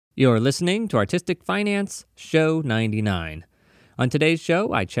You're listening to Artistic Finance, Show 99. On today's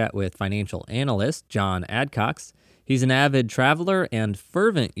show, I chat with financial analyst John Adcox. He's an avid traveler and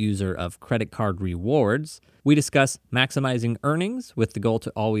fervent user of credit card rewards. We discuss maximizing earnings with the goal to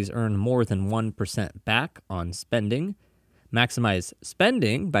always earn more than 1% back on spending, maximize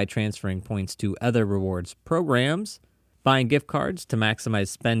spending by transferring points to other rewards programs, buying gift cards to maximize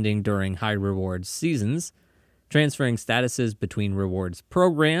spending during high rewards seasons, transferring statuses between rewards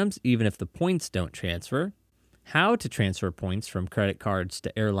programs even if the points don't transfer, how to transfer points from credit cards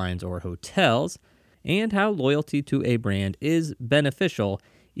to airlines or hotels, and how loyalty to a brand is beneficial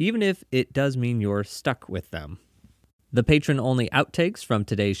even if it does mean you're stuck with them. The patron-only outtakes from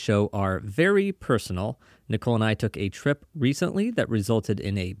today's show are very personal. Nicole and I took a trip recently that resulted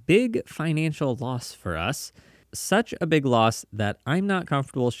in a big financial loss for us. Such a big loss that I'm not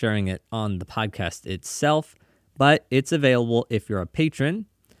comfortable sharing it on the podcast itself, but it's available if you're a patron.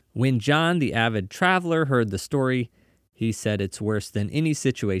 When John, the avid traveler, heard the story, he said it's worse than any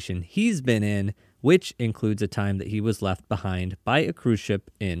situation he's been in, which includes a time that he was left behind by a cruise ship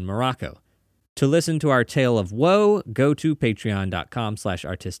in Morocco. To listen to our tale of woe, go to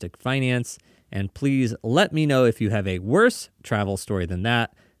patreon.com/artisticfinance, and please let me know if you have a worse travel story than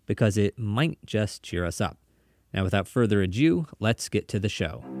that, because it might just cheer us up. Now, without further ado, let's get to the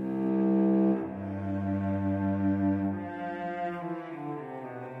show.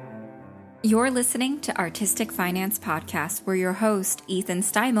 You're listening to Artistic Finance Podcast, where your host, Ethan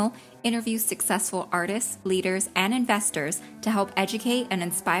Steimel, interviews successful artists, leaders, and investors to help educate and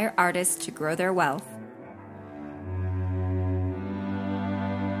inspire artists to grow their wealth.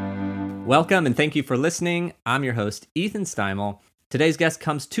 Welcome and thank you for listening. I'm your host, Ethan Steimel. Today's guest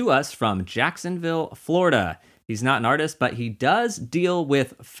comes to us from Jacksonville, Florida. He's not an artist, but he does deal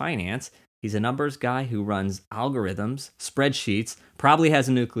with finance. He's a numbers guy who runs algorithms, spreadsheets, probably has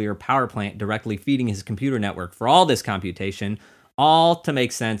a nuclear power plant directly feeding his computer network for all this computation, all to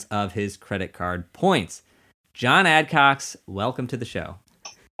make sense of his credit card points. John Adcox, welcome to the show.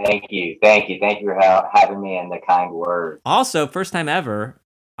 Thank you for having me and the kind words. Also, first time ever,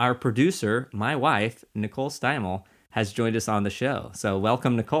 our producer, my wife, Nicole Steimel, has joined us on the show. So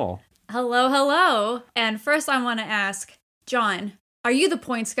welcome, Nicole. Hello. And first I want to ask, John, are you the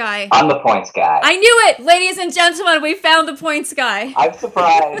points guy? I'm the points guy. I knew it! Ladies and gentlemen, we found the points guy. I'm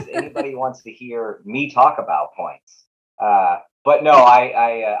surprised anybody wants to hear me talk about points. But no,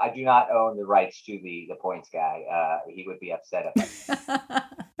 I do not own the rights to the points guy. He would be upset if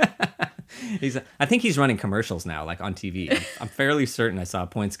I think he's running commercials now, like on TV. I'm fairly certain I saw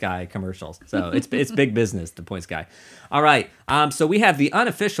Points Guy commercials. So it's big business, the Points Guy. All right. So we have the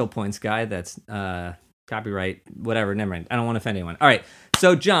unofficial Points Guy that's copyright, whatever. Never mind. I don't want to offend anyone. All right.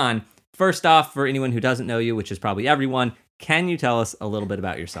 So John, first off, for anyone who doesn't know you, which is probably everyone, can you tell us a little bit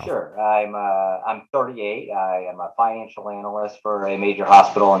about yourself? Sure. I'm 38. I am a financial analyst for a major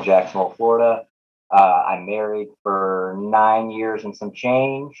hospital in Jacksonville, Florida. I'm married for 9 years and some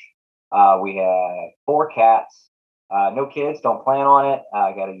change. We have 4 cats, no kids, don't plan on it.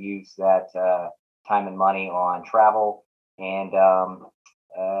 I got to use that time and money on travel. And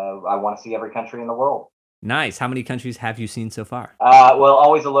I want to see every country in the world. Nice. How many countries have you seen so far? Well,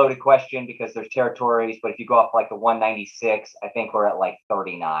 always a loaded question because there's territories. But if you go up like the 196, I think we're at like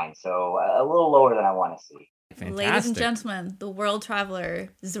 39. So a little lower than I want to see. Fantastic. Ladies and gentlemen, the world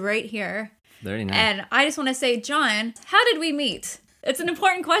traveler is right here. Very nice. And I just want to say, John, how did we meet? It's an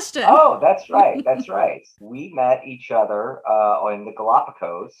important question. Oh, that's right. We met each other in the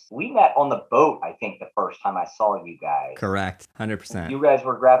Galapagos. We met on the boat, I think, the first time I saw you guys. Correct. 100%. You guys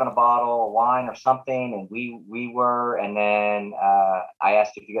were grabbing a bottle of wine or something, and we were, and then I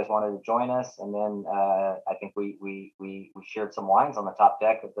asked if you guys wanted to join us, and then I think we shared some wines on the top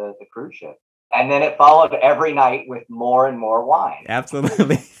deck of the cruise ship. And then it followed every night with more and more wine.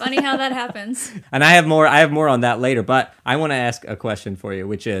 Absolutely. Funny how that happens. And I have more on that later, but I want to ask a question for you,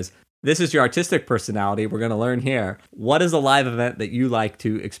 which is, this is your artistic personality. We're going to learn here. What is a live event that you like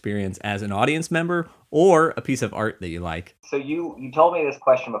to experience as an audience member or a piece of art that you like? So you told me this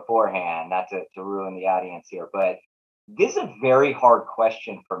question beforehand, not to ruin the audience here, but this is a very hard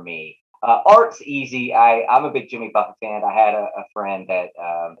question for me. Art's easy. I'm a big Jimmy Buffett fan. I had a friend that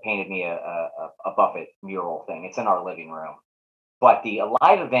painted me a Buffett mural thing. It's in our living room. But the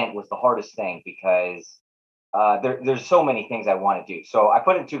live event was the hardest thing because there's so many things I want to do. So I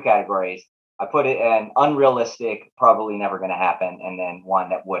put it in 2 categories. I put it in unrealistic, probably never going to happen, and then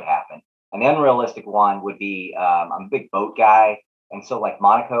one that would happen. And the unrealistic one would be I'm a big boat guy. And so like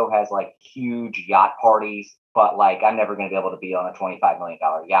Monaco has like huge yacht parties, but like I'm never going to be able to be on a $25 million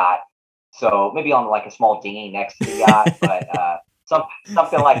yacht. So maybe on like a small dinghy next to the yacht, but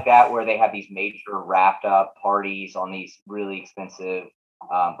something like that, where they have these major wrapped up parties on these really expensive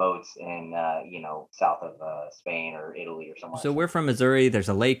boats in south of Spain or Italy or somewhere. So we're from Missouri. There's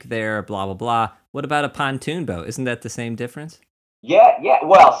a lake there. Blah blah blah. What about a pontoon boat? Isn't that the same difference? Yeah.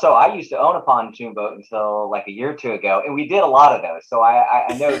 Well, so I used to own a pontoon boat until like a year or two ago, and we did a lot of those. So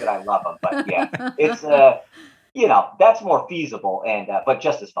I know that I love them, but yeah, it's that's more feasible and but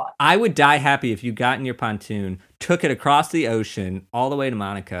just as fun. I would die happy if you got in your pontoon, took it across the ocean all the way to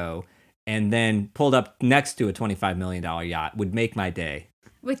Monaco, and then pulled up next to a $25 million yacht. Would make my day.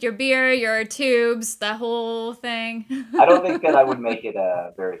 With your beer, your tubes, the whole thing. I don't think that I would make it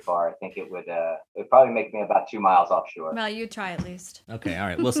very far. I think it would it'd probably make me about 2 miles offshore. Well, you try at least. Okay, all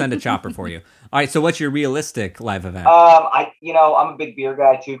right. We'll send a chopper for you. All right, so what's your realistic live event? I'm a big beer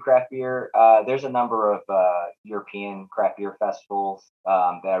guy too, craft beer. There's a number of European craft beer festivals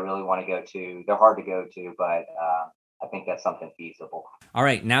that I really want to go to. They're hard to go to, but I think that's something feasible. All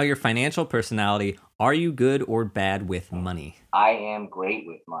right, now your financial personality. Are you good or bad with money? I am great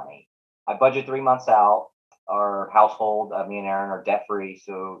with money. I budget 3 months out. Our household, me and Aaron, are debt free,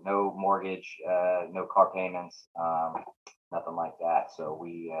 so no mortgage, no car payments, nothing like that. So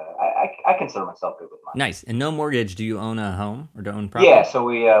I consider myself good with money. Nice. And no mortgage. Do you own a home or do you own property? Yeah, so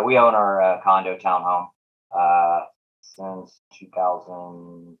we own our condo townhome since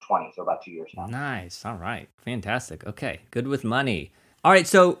 2020, so about 2 years now. Nice. All right. Fantastic. Okay. Good with money. All right.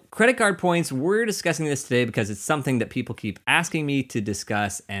 So credit card points, we're discussing this today because it's something that people keep asking me to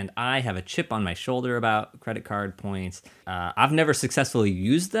discuss, and I have a chip on my shoulder about credit card points. I've never successfully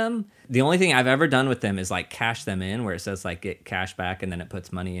used them. The only thing I've ever done with them is like cash them in, where it says like get cash back and then it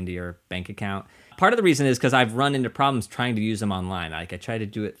puts money into your bank account. Part of the reason is because I've run into problems trying to use them online. Like I try to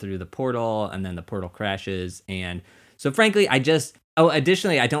do it through the portal and then the portal crashes. And so frankly,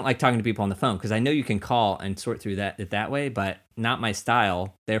 additionally, I don't like talking to people on the phone because I know you can call and sort through that way, but not my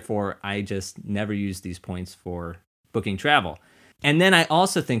style. Therefore, I just never use these points for booking travel. And then I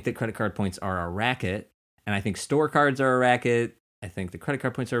also think that credit card points are a racket, and I think store cards are a racket. I think the credit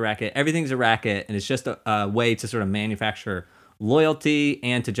card points are a racket. Everything's a racket, and it's just a way to sort of manufacture loyalty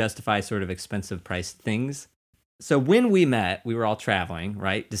and to justify sort of expensive price things. So when we met, we were all traveling,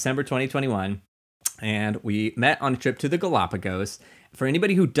 right? December 2021. And we met on a trip to the Galapagos. For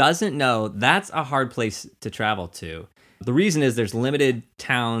anybody who doesn't know, that's a hard place to travel to. The reason is there's limited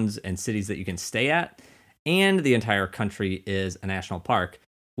towns and cities that you can stay at, and the entire country is a national park,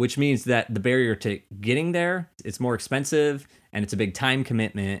 which means that the barrier to getting there, it's more expensive, and it's a big time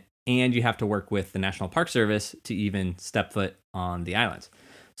commitment, and you have to work with the National Park Service to even step foot on the islands.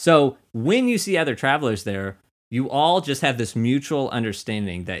 So when you see other travelers there, you all just have this mutual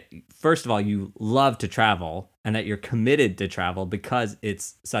understanding that, first of all, you love to travel and that you're committed to travel because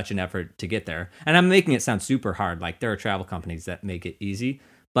it's such an effort to get there. And I'm making it sound super hard. Like there are travel companies that make it easy,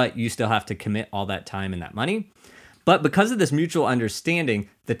 but you still have to commit all that time and that money. But because of this mutual understanding,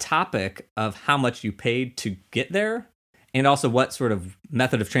 the topic of how much you paid to get there and also what sort of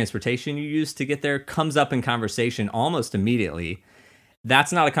method of transportation you use to get there comes up in conversation almost immediately.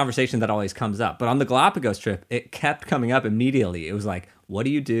 That's not a conversation that always comes up. But on the Galapagos trip, it kept coming up immediately. It was like, what do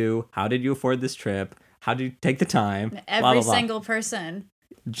you do? How did you afford this trip? How did you take the time? Every blah, blah, blah. single person.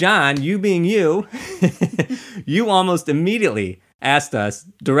 John, you being you, you almost immediately asked us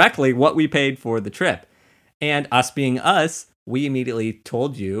directly what we paid for the trip. And us being us, we immediately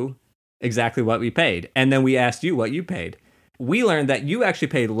told you exactly what we paid. And then we asked you what you paid. We learned that you actually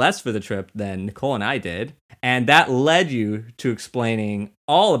paid less for the trip than Nicole and I did. And that led you to explaining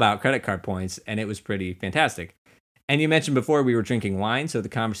all about credit card points. And it was pretty fantastic. And you mentioned before we were drinking wine, so the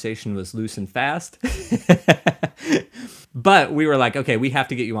conversation was loose and fast. But we were like, okay, we have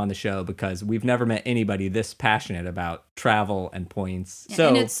to get you on the show because we've never met anybody this passionate about travel and points. Yeah,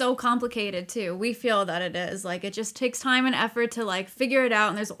 and it's so complicated too. We feel that it is. Like it just takes time and effort to like figure it out.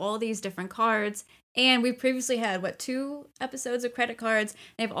 And there's all these different cards. And we previously had, 2 episodes of credit cards.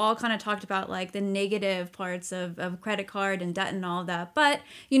 They've all kind of talked about, like, the negative parts of credit card and debt and all of that. But,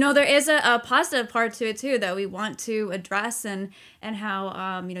 there is a positive part to it, too, that we want to address and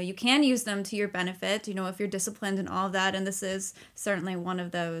how, you can use them to your benefit, if you're disciplined and all of that. And this is certainly one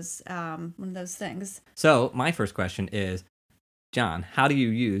of those things. So my first question is, John, how do you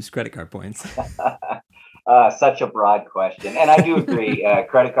use credit card points? Such a broad question. And I do agree,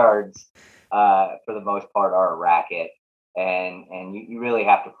 credit cards, for the most part, are a racket, and you really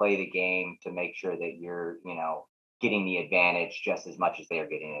have to play the game to make sure that you're getting the advantage just as much as they are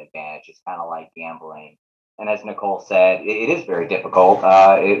getting an advantage. It's kind of like gambling, and as Nicole said, it is very difficult.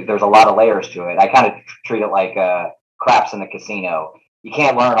 There's a lot of layers to it. I kind of treat it like craps in the casino. you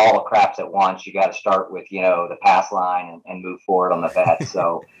can't learn all the craps at once. You got to start with, the pass line and move forward on the bet.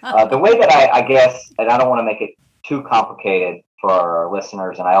 So the way that I guess, and I don't want to make it too complicated for our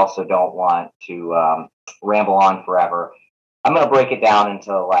listeners, and I also don't want to ramble on forever. I'm going to break it down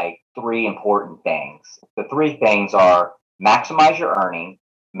into like 3 important things. The 3 things are maximize your earning,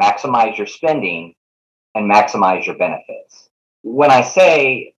 maximize your spending, and maximize your benefits. When I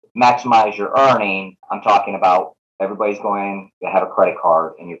say maximize your earning, I'm talking about everybody's going to have a credit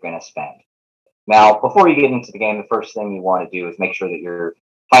card and you're going to spend. Now, before you get into the game, the first thing you want to do is make sure that you're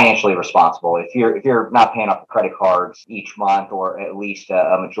financially responsible. If you're not paying off the credit cards each month, or at least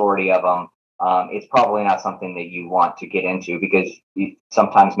a majority of them, it's probably not something that you want to get into, because it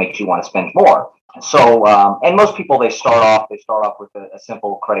sometimes makes you want to spend more. So, and most people, they start off with a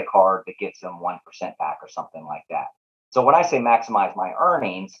simple credit card that gets them 1% back or something like that. So when I say maximize my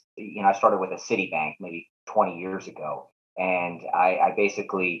earnings, I started with a Citibank maybe 20 years ago, and I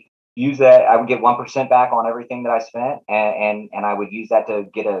basically use that. I would get 1% back on everything that I spent, and I would use that to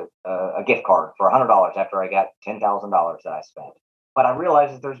get a gift card for $100 after I got $10,000 that I spent. But I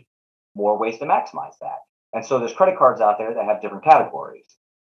realized that there's more ways to maximize that. And so there's credit cards out there that have different categories.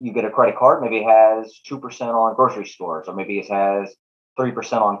 You get a credit card, maybe it has 2% on grocery stores, or maybe it has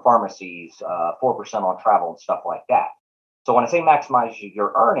 3% on pharmacies, 4% on travel and stuff like that. So when I say maximize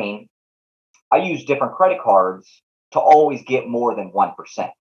your earning, I use different credit cards to always get more than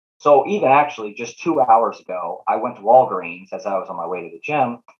 1%. So even actually just 2 hours ago, I went to Walgreens as I was on my way to the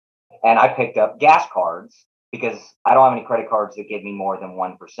gym, and I picked up gas cards because I don't have any credit cards that give me more than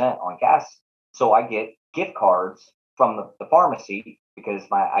 1% on gas. So I get gift cards from the pharmacy because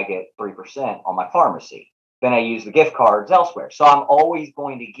I get 3% on my pharmacy. Then I use the gift cards elsewhere. So I'm always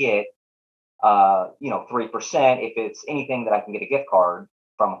going to get 3% if it's anything that I can get a gift card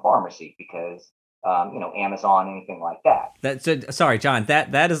from a pharmacy, because Amazon, anything like that. Sorry, John,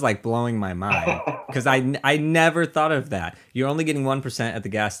 that is like blowing my mind, because I never thought of that. You're only getting 1% at the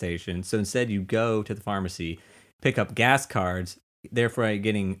gas station, so instead you go to the pharmacy, pick up gas cards, therefore you're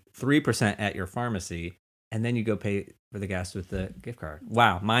getting 3% at your pharmacy, and then you go pay for the gas with the gift card.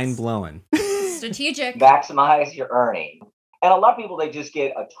 Wow, mind blowing. Strategic. Maximize your earning. And a lot of people, they just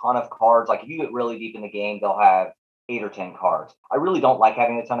get a ton of cards. Like if you get really deep in the game, they'll have 8 or 10 cards. I really don't like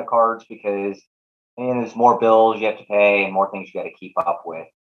having a ton of cards because there's more bills you have to pay and more things you got to keep up with.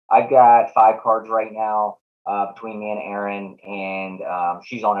 I've got 5 cards right now between me and Erin, and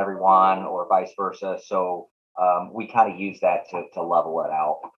she's on every one, or vice versa. So we kind of use that to level it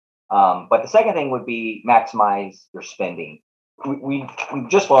out. But the second thing would be maximize your spending. We've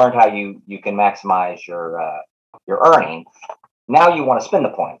just learned how you can maximize your earning. Now you want to spend the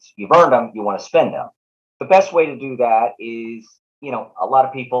points. You've earned them. You want to spend them. The best way to do that is, a lot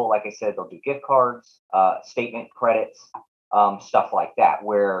of people, like I said, they'll do gift cards, statement credits, stuff like that,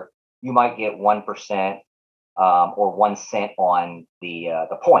 where you might get 1% or 1 cent on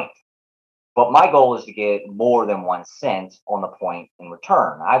the point. But my goal is to get more than 1 cent on the point in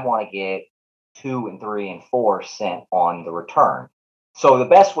return. I want to get 2 and 3 and 4 cent on the return. So the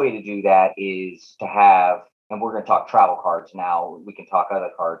best way to do that is to have, and we're going to talk travel cards now. We can talk other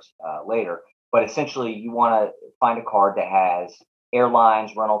cards later. But essentially, you want to find a card that has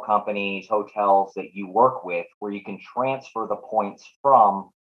airlines, rental companies, hotels that you work with, where you can transfer the points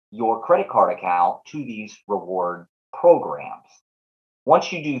from your credit card account to these reward programs.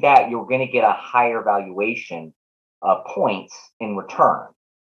 Once you do that, you're going to get a higher valuation of points in return.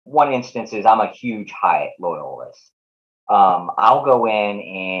 One instance is I'm a huge Hyatt loyalist. I'll go in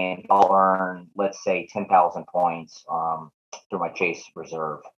and I'll earn, let's say, 10,000 points through my Chase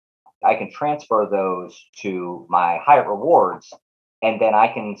Reserve. I can transfer those to my Hyatt Rewards, and then I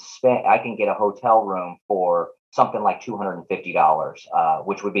can get a hotel room for something like $250,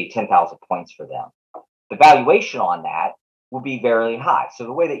 which would be 10,000 points for them. The valuation on that will be very high. So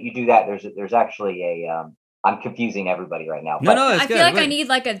the way that you do that, there's actually I'm confusing everybody right now. No, it's I good. feel like I need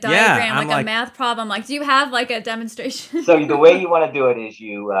like a diagram, like a math problem. Like, do you have like a demonstration? So the way you want to do it is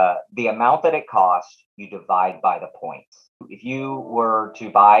the amount that it costs, you divide by the points. If you were to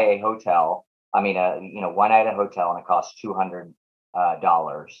buy a hotel, one night at a hotel, and it costs $200,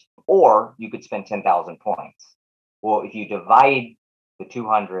 or you could spend 10,000 points. Well, if you divide the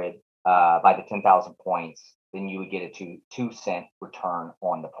 200 by the 10,000 points, then you would get a 2 cent return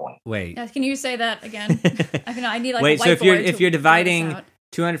on the point. Wait. Yeah, can you say that again? I need like wait. A So whiteboard if you're dividing out.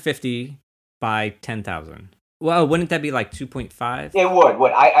 250 by 10,000, well, wouldn't that be like 2.5? It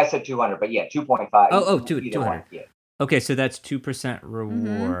would. I said 200, but yeah, 2.5. 200. Yeah. Okay, so that's 2%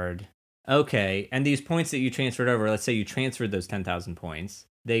 reward. Mm-hmm. Okay, and these points that you transferred over, let's say you transferred those 10,000 points,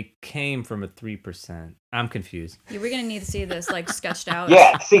 they came from a 3%. I'm confused. Yeah, we're gonna need to see this like sketched out.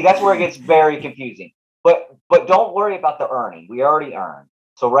 Yeah, see, that's where it gets very confusing. But don't worry about the earning. We already earned.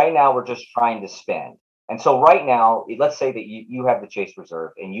 So right now we're just trying to spend. And so right now, let's say that you have the Chase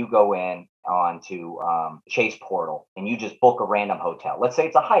Reserve and you go in onto Chase Portal and you just book a random hotel. Let's say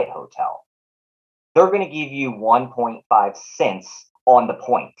it's a Hyatt hotel. They're going to give you 1.5 cents on the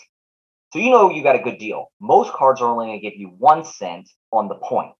point. So you got a good deal. Most cards are only going to give you 1 cent on the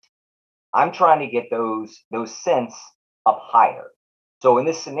point. I'm trying to get those cents up higher. So in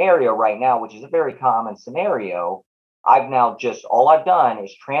this scenario right now, which is a very common scenario, all I've done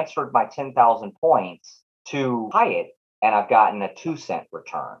is transferred my 10,000 points to Hyatt, and I've gotten a 2 cent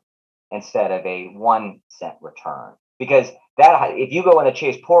return instead of a 1 cent return. Because if you go in the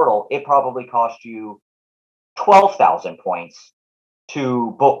Chase Portal, it probably cost you 12,000 points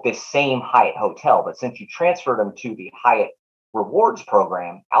to book this same Hyatt hotel. But since you transferred them to the Hyatt rewards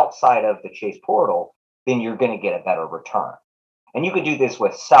program outside of the Chase Portal, then you're going to get a better return. And you could do this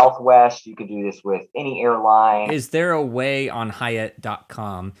with Southwest. You could do this with any airline. Is there a way on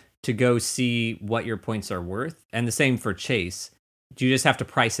Hyatt.com to go see what your points are worth? And the same for Chase. Do you just have to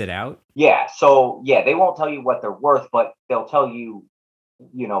price it out? Yeah. So, they won't tell you what they're worth, but they'll tell you,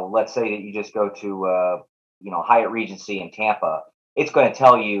 let's say that you just go to, Hyatt Regency in Tampa. It's going to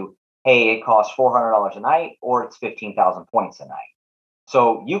tell you, hey, it costs $400 a night or it's 15,000 points a night.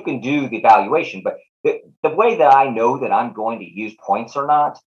 So you can do the valuation, but the way that I know that I'm going to use points or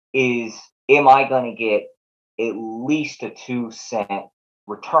not is, am I going to get at least a 2 cent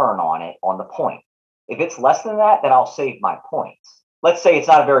return on it on the point? If it's less than that, then I'll save my points. Let's say it's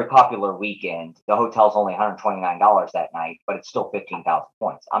not a very popular weekend. The hotel's only $129 that night, but it's still 15,000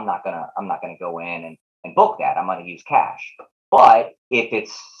 points. I'm not gonna go in and book that. I'm going to use cash. But if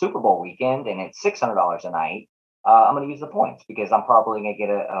it's Super Bowl weekend and it's $600 a night, I'm going to use the points because I'm probably going to get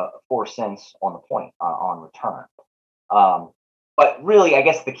a 4 cents on the point on return. But really, I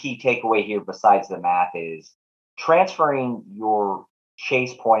guess the key takeaway here, besides the math, is transferring your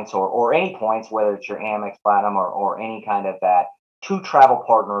Chase points or any points, whether it's your Amex Platinum or any kind of that, to travel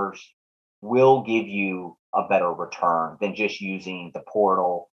partners will give you a better return than just using the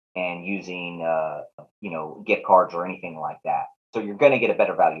portal and using gift cards or anything like that. So you're going to get a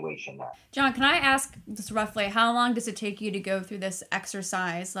better valuation there. John, can I ask just roughly, how long does it take you to go through this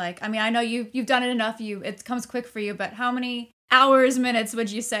exercise? Like, I mean, I know you've done it enough. It comes quick for you, but how many hours, minutes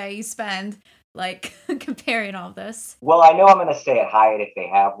would you say you spend like comparing all this? Well, I know I'm going to stay at Hyatt if they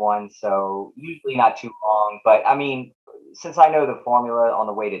have one, so usually not too long. But I mean, since I know the formula on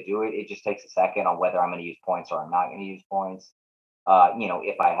the way to do it, it just takes a second on whether I'm going to use points or I'm not going to use points.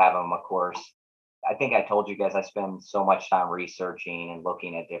 If I have them, of course. I think I told you guys I spend so much time researching and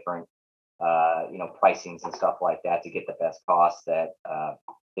looking at different, pricings and stuff like that to get the best cost that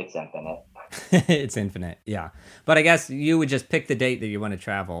it's infinite. It's infinite, yeah. But I guess you would just pick the date that you want to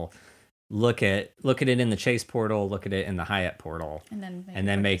travel, look at it in the Chase portal, look at it in the Hyatt portal, and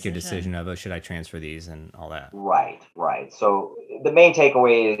then make your decision of, should I transfer these and all that. Right. So the main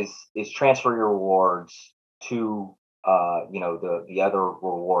takeaway is transfer your rewards to the other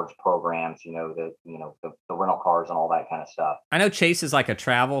rewards programs, the rental cars and all that kind of stuff. I know Chase is like a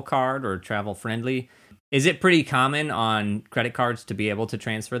travel card or travel friendly. Is it pretty common on credit cards to be able to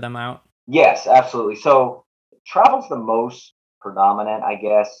transfer them out? Yes, absolutely. So travel's the most predominant, I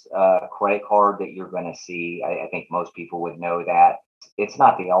guess, credit card that you're going to see. I think most people would know that. It's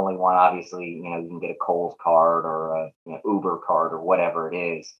not the only one. Obviously, you can get a Kohl's card or a Uber card or whatever it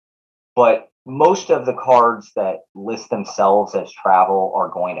is. But most of the cards that list themselves as travel are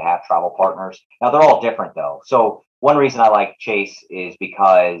going to have travel partners. Now, they're all different, though. So one reason I like Chase is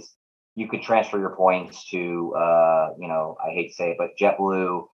because you could transfer your points to, I hate to say it, but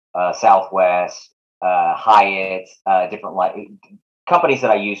JetBlue, Southwest, Hyatt, different companies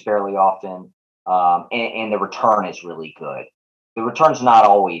that I use fairly often, and the return is really good. The return's not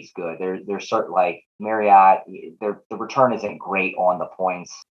always good. There's certain, like Marriott, the return isn't great on the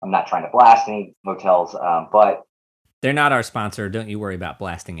points. I'm not trying to blast any hotels, but they're not our sponsor. Don't you worry about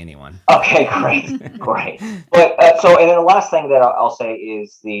blasting anyone. Okay, great. But and then the last thing that I'll say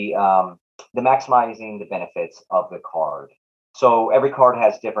is the maximizing the benefits of the card. So every card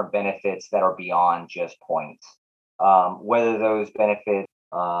has different benefits that are beyond just points. Whether those benefits,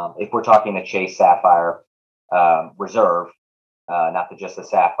 if we're talking the Chase Sapphire Reserve, not just the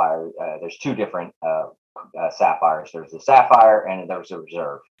Sapphire, there's two different Sapphires. There's the Sapphire and there's the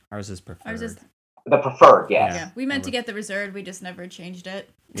Reserve. Ours is preferred. The preferred, yes. Yeah, we meant to get the reserve. We just never changed it.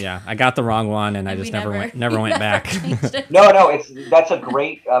 Yeah, I got the wrong one, and I just never went back. No, that's a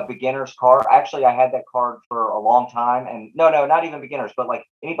great beginner's card. Actually, I had that card for a long time, and no, not even beginners, but like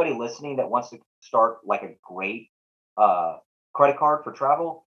anybody listening that wants to start like a great credit card for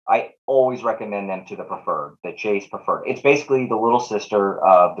travel, I always recommend them to the preferred, the Chase Preferred. It's basically the little sister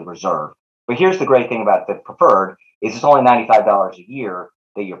of the reserve. But here's the great thing about the preferred is it's only $95 a year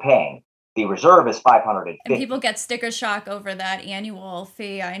that you're paying. The reserve is $550. And people get sticker shock over that annual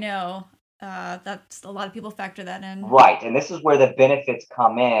fee. I know that's a lot of people factor that in. Right, and this is where the benefits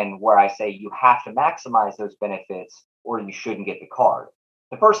come in, where I say you have to maximize those benefits, or you shouldn't get the card.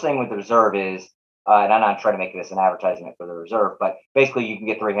 The first thing with the reserve is, and I'm not trying to make this an advertisement for the reserve, but basically you can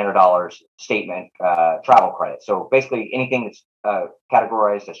get $300 statement travel credit. So basically anything that's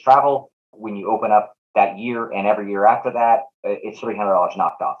categorized as travel, when you open up that year and every year after that, it's $300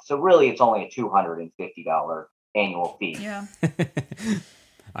 knocked off. So really, it's only a $250 annual fee. Yeah.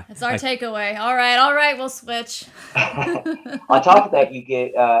 That's our takeaway. All right, we'll switch. On top of that, you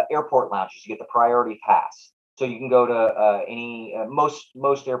get airport lounges. You get the priority pass. So you can go to any,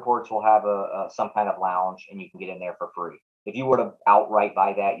 most airports will have some kind of lounge, and you can get in there for free. If you were to outright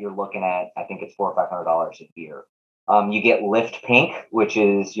buy that, you're looking at, I think it's $400 or $500 a year. You get Lyft Pink, which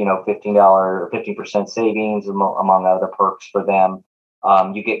is, $15 or 15% savings among other perks for them.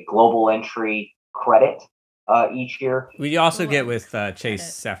 You get global entry credit each year. We also get with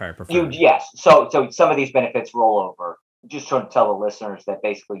Chase Sapphire Preferred. Yes. So some of these benefits roll over. Just trying to tell the listeners that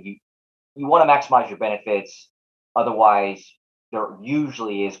basically you want to maximize your benefits. Otherwise, there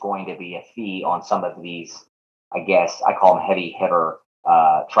usually is going to be a fee on some of these, I guess I call them heavy hitter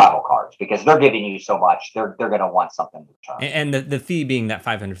travel cards, because they're giving you so much, they're going to want something in return. And the fee being that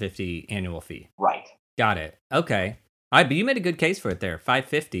 $550 annual fee. Right. Got it. Okay. All right, but you made a good case for it there.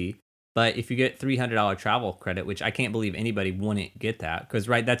 $550, but if you get $300 travel credit, which I can't believe anybody wouldn't get that, because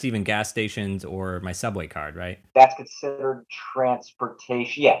that's even gas stations or my subway card, right? That's considered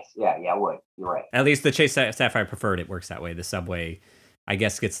transportation. Yes. Yeah, I would. You're right. At least the Chase Sapphire Preferred, it works that way. The subway, I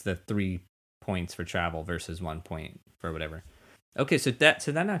guess, gets the 3 points for travel versus 1 point for whatever. Okay, so that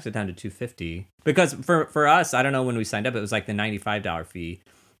knocks it down to $250. Because for us, I don't know when we signed up, it was like the $95 fee.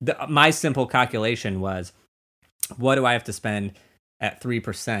 My simple calculation was, what do I have to spend at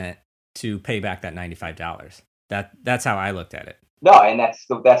 3% to pay back that $95? That's how I looked at it. No, and that's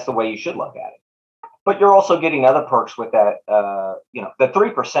the way you should look at it. But you're also getting other perks with that. The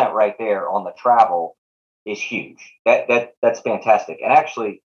 3% right there on the travel is huge. That's fantastic. And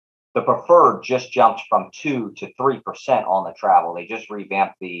actually, the preferred just jumped from 2 to 3% on the travel. They just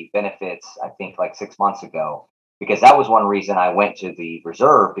revamped the benefits, I think, like 6 months ago, because that was one reason I went to the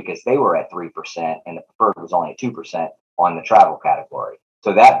reserve, because they were at 3% and the preferred was only at 2% on the travel category.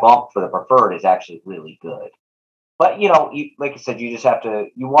 So that bump for the preferred is actually really good. But, like I said, you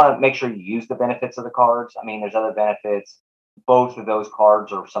want to make sure you use the benefits of the cards. I mean, there's other benefits. Both of those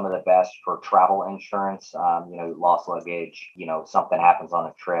cards are some of the best for travel insurance. Lost luggage, something happens on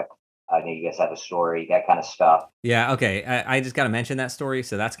a trip. I know you guys have a story, that kind of stuff. Yeah, okay. I just got to mention that story.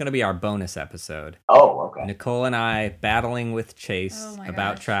 So that's going to be our bonus episode. Oh, okay. Nicole and I battling with Chase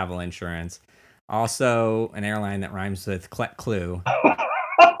about travel insurance. Also, an airline that rhymes with Clue.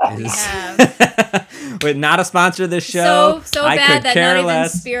 But not a sponsor of this show. So bad that not even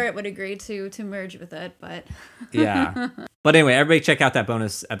Spirit would agree to merge with it, but yeah. But anyway, everybody check out that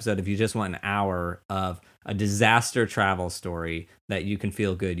bonus episode if you just want an hour of a disaster travel story that you can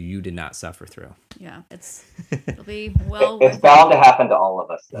feel good you did not suffer through. Yeah, it'll be well. It's bound to happen to all of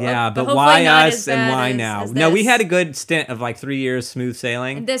us, though. Yeah, but why us and why now? No, we had a good stint of like 3 years smooth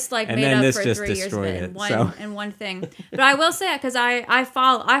sailing. And this made up for 3 years of it in one thing. But I will say, because I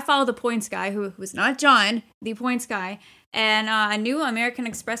follow the points guy who was not John, the points guy. And a new American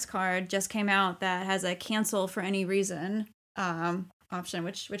Express card just came out that has a cancel for any reason option,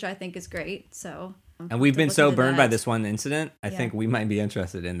 which I think is great. So. And we've been so burned by this one incident, I think we might be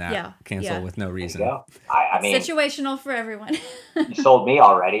interested in that cancel with no reason. I mean, situational for everyone. You sold me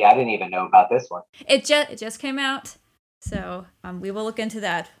already. I didn't even know about this one. It just came out, so we will look into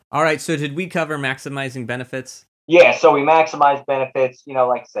that. All right. So did we cover maximizing benefits? Yeah. So we maximize benefits.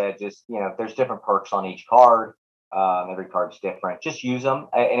 Like I said, just there's different perks on each card. Every card's different. Just use them,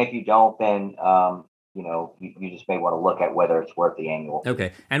 and if you don't, then you just may want to look at whether it's worth the annual fee.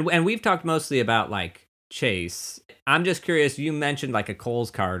 Okay. And we've talked mostly about like Chase. I'm just curious, you mentioned like a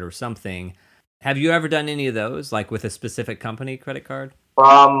Kohl's card or something. Have you ever done any of those, like with a specific company credit card?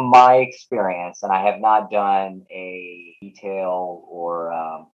 From my experience, and I have not done a detail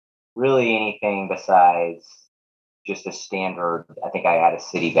or really anything besides just a standard. I think I had a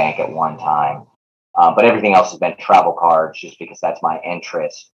Citibank at one time. But everything else has been travel cards just because that's my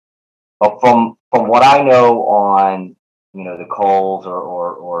interest. But from what I know on, the Kohl's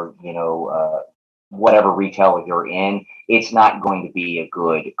or whatever retailer you're in, it's not going to be a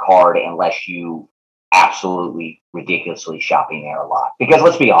good card unless you absolutely ridiculously shopping there a lot. Because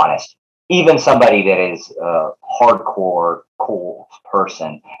let's be honest, even somebody that is a hardcore Kohl's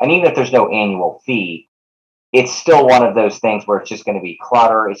person, and even if there's no annual fee, it's still one of those things where it's just going to be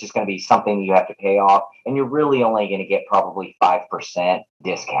clutter. It's just going to be something you have to pay off, and you're really only going to get probably 5%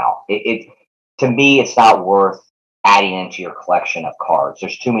 discount. To me, it's not worth adding into your collection of cards.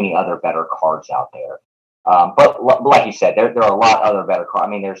 There's too many other better cards out there. But like you said, there are a lot of other better cards. I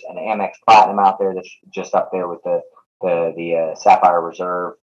mean, there's an Amex Platinum out there that's just up there with the Sapphire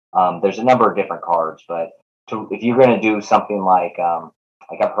Reserve. There's a number of different cards, but if you're going to do something like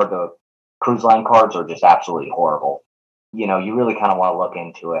I've heard the cruise line cards are just absolutely horrible. You really kind of want to look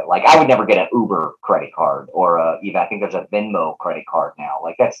into it. Like I would never get an Uber credit card or even I think there's a Venmo credit card now.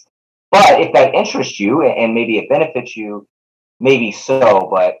 But if that interests you and maybe it benefits you, maybe so.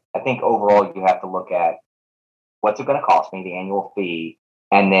 But I think overall you have to look at what's it going to cost me, the annual fee,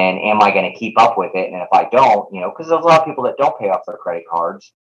 and then am I going to keep up with it? And if I don't, because there's a lot of people that don't pay off their credit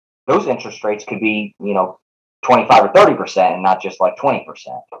cards, those interest rates could be 25 or 30% and not just like 20%.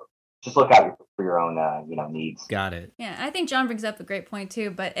 Just look out for your own, needs. Got it. Yeah, I think John brings up a great point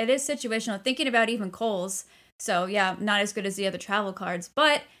too, but it is situational. Thinking about even Kohl's, so yeah, not as good as the other travel cards,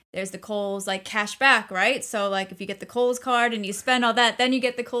 but there's the Kohl's like cash back, right? So like if you get the Kohl's card and you spend all that, then you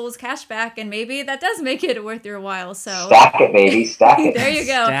get the Kohl's cash back, and maybe that does make it worth your while. So stack it, baby, stack it. There you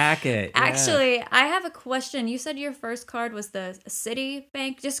go. Stack it. Yeah. Actually, I have a question. You said your first card was the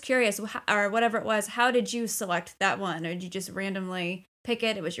Citibank. Just curious, or whatever it was. How did you select that one, or did you just randomly pick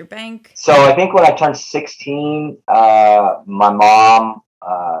it? It was your bank. So I think when I turned 16, my mom,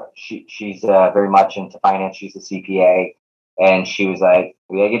 she's very much into finance. She's a CPA, and she was like,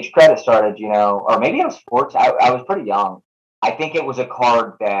 "We gotta get your credit started," or maybe it was sports. I was pretty young. I think it was a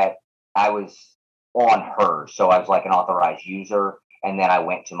card that I was on hers, so I was like an authorized user, and then I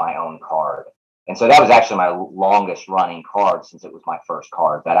went to my own card. And so that was actually my longest running card since it was my first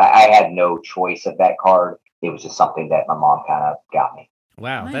card. But I had no choice of that card. It was just something that my mom kind of got me.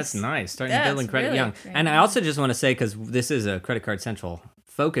 Wow, Nice. That's nice. Starting That's building credit really young. great. And I also just want to say, because this is a Credit Card Central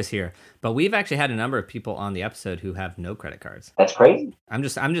focus here, but we've actually had a number of people on the episode who have no credit cards. That's crazy. I'm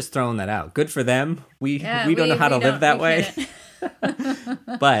just throwing that out. Good for them. We Yeah, don't know how to live that way.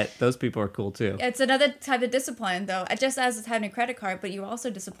 can't. But those people are cool too. It's another type of discipline, though. Just as having a credit card, but you're also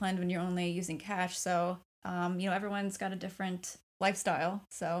disciplined when you're only using cash. So, everyone's got a different lifestyle.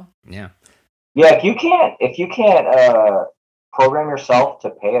 So Yeah. Yeah, if you can't program yourself to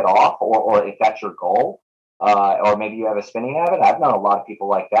pay it off, or if that's your goal, or maybe you have a spending habit. I've known a lot of people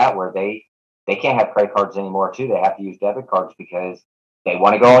like that where they can't have credit cards anymore too. They have to use debit cards because they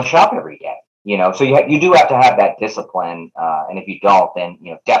want to go and shop every day. So you do have to have that discipline, and if you don't, then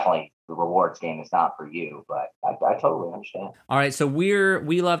definitely the rewards game is not for you. But I totally understand. All right, so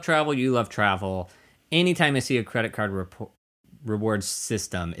we love travel. You love travel. Anytime I see a credit card rewards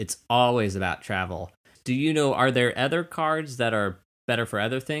system, it's always about travel. Do you know, are there other cards that are better for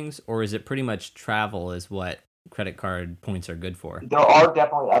other things, or is it pretty much travel is what credit card points are good for? There are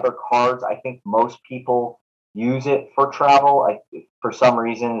definitely other cards. I think most people use it for travel. For some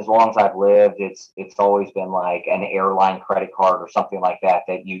reason, as long as I've lived, it's always been like an airline credit card or something like that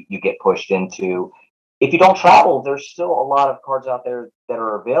you get pushed into. If you don't travel, there's still a lot of cards out there that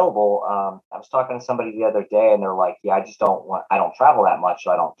are available. I was talking to somebody the other day, and they're like, "Yeah, I don't travel that much,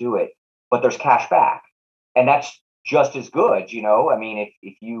 so I don't do it." But there's cash back, and that's just as good. I mean,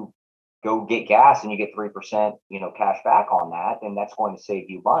 if you go get gas and you get 3%, cash back on that, then that's going to save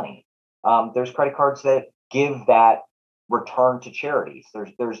you money. There's credit cards that give that return to charities.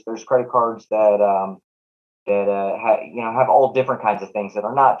 There's credit cards that have all different kinds of things that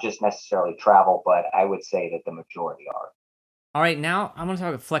are not just necessarily travel, but I would say that the majority are. All right, now I'm going to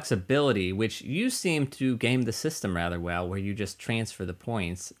talk about flexibility, which you seem to game the system rather well, where you just transfer the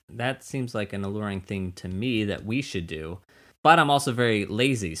points. That seems like an alluring thing to me that we should do. But I'm also very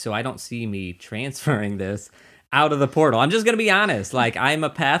lazy, so I don't see me transferring this out of the portal. I'm just going to be honest. Like, I'm a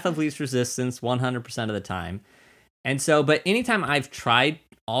path of least resistance 100% of the time. And so, but anytime I've tried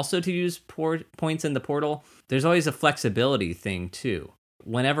also to use points in the portal, there's always a flexibility thing too.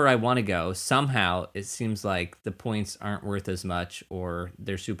 Whenever I want to go, somehow it seems like the points aren't worth as much or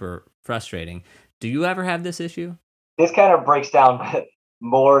they're super frustrating. Do you ever have this issue? This kind of breaks down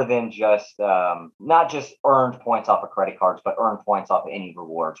more than just, not just earned points off of credit cards, but earned points off of any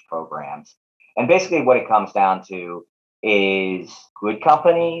rewards programs. And basically what it comes down to is good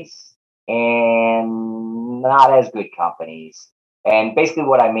companies and not as good companies. And basically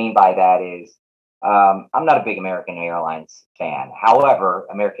what I mean by that is I'm not a big American Airlines fan. However,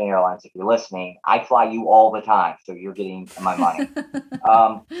 American Airlines, if you're listening, I fly you all the time, so you're getting my money.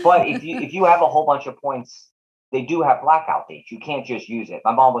 But if you have a whole bunch of points, they do have blackout dates. You can't just use it.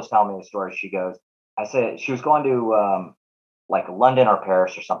 My mom was telling me the story. She goes, I said she was going to like London or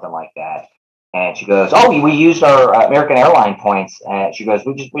Paris or something like that. And she goes, "Oh, we used our American airline points." And she goes,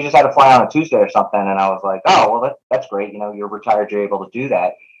 "We just had to fly on a Tuesday or something." And I was like, "Oh, well, that's great. You know, you're retired, you're able to do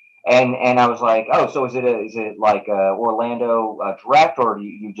that." And I was like, "Oh, so is it like Orlando direct, or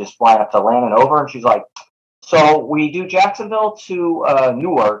you just flying up to Atlanta and over?" And she's like, "So we do Jacksonville to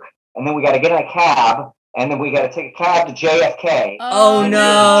Newark, and then we got to get in a cab, and then we got to take a cab to JFK. Oh, and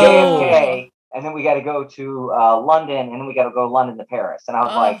no. JFK, and then we got to go to London, and then we got to go London to Paris." And I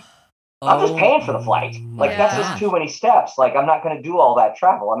was like, I'm just paying for the flight. Like, that's just too many steps. Like, I'm not going to do all that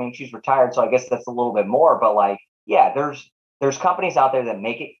travel. I mean, she's retired, so I guess that's a little bit more. But, like, yeah, there's companies out there that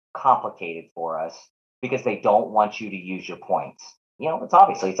make it complicated for us because they don't want you to use your points. You know, it's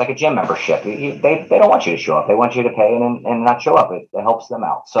like a gym membership. They don't want you to show up. They want you to pay and not show up. It helps them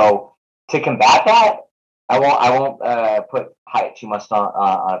out. So to combat that, I won't put Hyatt too much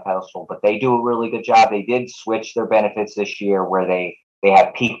on a pedestal, but they do a really good job. They did switch their benefits this year where they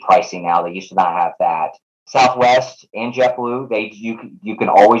have peak pricing now. They used to not have that. Southwest and JetBlue, you can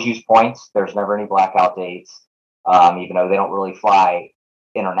always use points. There's never any blackout dates, even though they don't really fly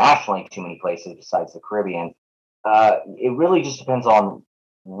internationally too many places besides the Caribbean. It really just depends on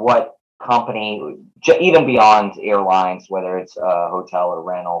what company, even beyond airlines, whether it's a hotel or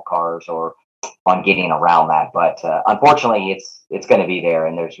rental cars or on getting around that. But unfortunately, it's going to be there,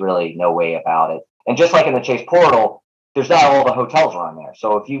 and there's really no way about it. And just like in the Chase portal, there's not all the hotels are on there.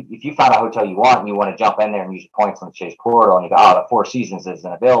 So if you find a hotel you want and you want to jump in there and use points on the Chase portal and you go, "Oh, the Four Seasons isn't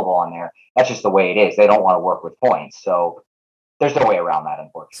available on there," that's just the way it is. They don't want to work with points. So there's no way around that,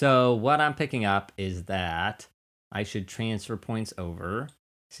 unfortunately. So what I'm picking up is that I should transfer points over.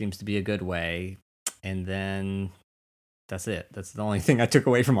 Seems to be a good way. And then that's it. That's the only thing I took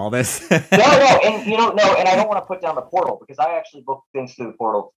away from all this. No, and and I don't want to put down the portal because I actually book things through the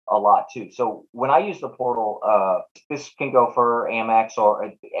portal a lot too. So when I use the portal, this can go for Amex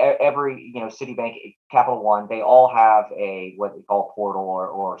or every Citibank, Capital One. They all have a what they call portal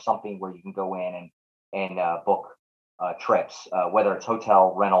or something where you can go in and book trips, whether it's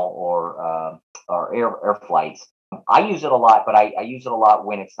hotel, rental, or air flights. I use it a lot, but I use it a lot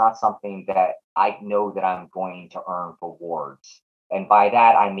when it's not something that I know that I'm going to earn rewards. And by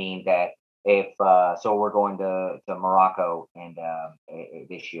that, I mean that if so we're going to Morocco and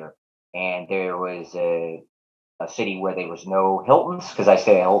this year, and there was a city where there was no Hiltons because I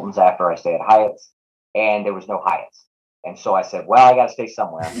stay at Hiltons after I stay at Hyatt's, and there was no Hyatt's. And so I said, well, I got to stay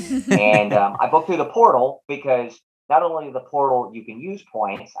somewhere. And I booked through the portal because not only the portal, you can use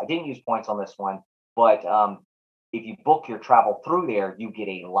points. I didn't use points on this one, but if you book your travel through there, you get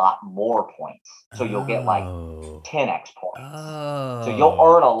a lot more points. So you'll get like 10x points. So you'll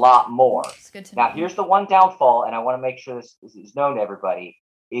earn a lot more. Now, here's the one downfall, and I want to make sure this is known to everybody,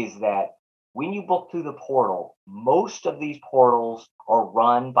 is that when you book through the portal, most of these portals are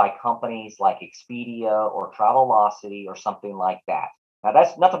run by companies like Expedia or Travelocity or something like that. Now,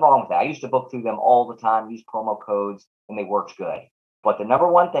 that's nothing wrong with that. I used to book through them all the time, use promo codes, and they worked good. But the number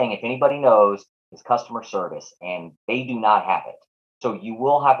one thing, if anybody knows, is customer service, and they do not have it. So you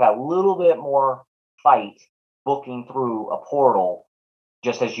will have a little bit more fight booking through a portal,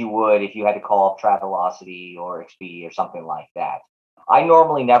 just as you would if you had to call up Travelocity or Expedia or something like that. I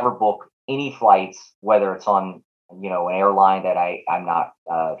normally never book any flights, whether it's on an airline that I'm not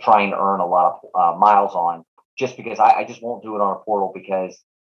trying to earn a lot of miles on, just because I just won't do it on a portal because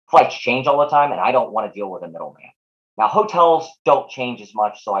flights change all the time, and I don't want to deal with a middleman. Now, hotels don't change as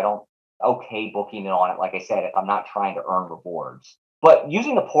much, so I don't booking it on it, like I said, if I'm not trying to earn rewards. But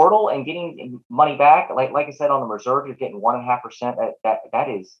using the portal and getting money back, like I said, on the reserve, you're getting 1.5%. That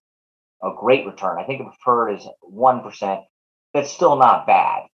is a great return. I think the preferred is 1%. That's still not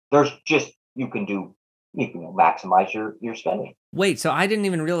bad. There's just you can maximize your spending. Wait, so I didn't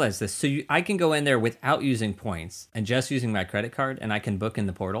even realize this. So I can go in there without using points and just using my credit card, and I can book in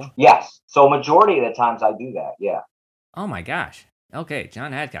the portal? Yes. So majority of the times I do that, yeah. Oh my gosh. Okay,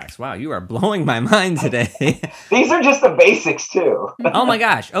 John Adcox. Wow, you are blowing my mind today. These are just the basics too. Oh my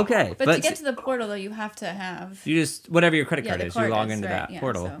gosh. Okay, but to get to the portal, though, you have to have whatever your credit card is. You log into that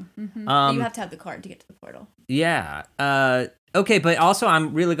portal. So, you have to have the card to get to the portal. Yeah. Okay, but also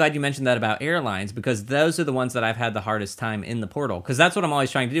I'm really glad you mentioned that about airlines because those are the ones that I've had the hardest time in the portal because that's what I'm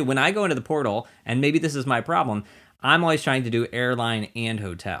always trying to do. When I go into the portal, and maybe this is my problem, I'm always trying to do airline and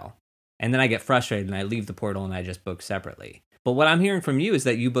hotel. And then I get frustrated and I leave the portal and I just book separately. But what I'm hearing from you is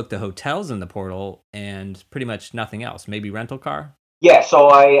that you book the hotels in the portal and pretty much nothing else. Maybe rental car? Yeah, so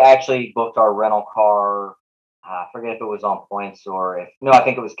I actually booked our rental car. I forget if it was on points or if no, I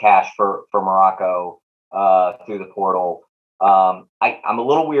think it was cash for Morocco through the portal. I'm a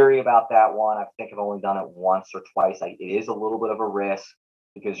little weary about that one. I think I've only done it once or twice. It is a little bit of a risk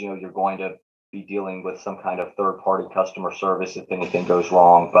because you're going to be dealing with some kind of third party customer service if anything goes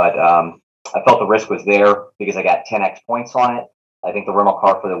wrong. But I felt the risk was there because I got 10x points on it. I think the rental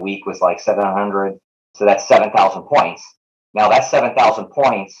car for the week was like 700, so that's 7,000 points. Now that's 7,000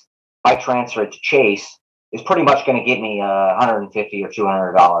 points. If I transfer it to Chase, is pretty much going to get me a $150 or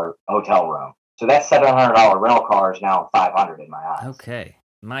 $200 hotel room. So that $700 rental car is now 500 in my eyes. Okay,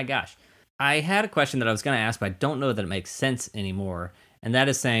 my gosh. I had a question that I was going to ask, but I don't know that it makes sense anymore. And that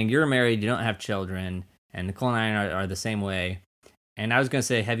is saying you're married, you don't have children, and Nicole and I are the same way. And I was going to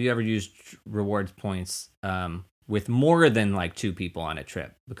say, have you ever used rewards points with more than like 2 people on a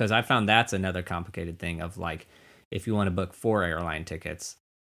trip? Because I found that's another complicated thing of like, if you want to book 4 airline tickets,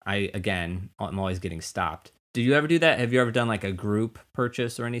 I'm always getting stopped. Do you ever do that? Have you ever done like a group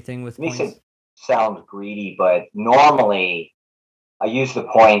purchase or anything with points? It sounds greedy, but normally I use the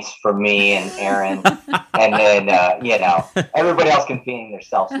points for me and Aaron, and then everybody else can feed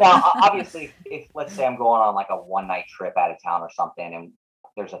themselves. Now, obviously, if let's say I'm going on like a one-night trip out of town or something, and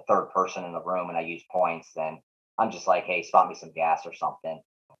there's a third person in the room, and I use points, then I'm just like, hey, spot me some gas or something.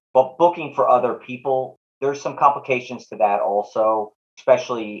 But booking for other people, there's some complications to that also,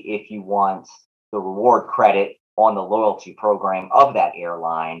 especially if you want the reward credit on the loyalty program of that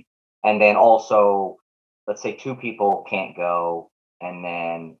airline. And then also, let's say 2 people can't go, and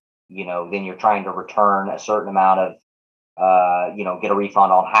then, then you're trying to return a certain amount of, get a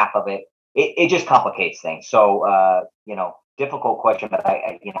refund on half of it. It just complicates things. So, difficult question, but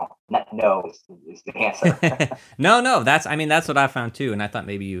no is the answer. No, that's what I found too. And I thought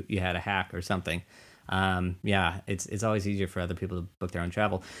maybe you had a hack or something. It's always easier for other people to book their own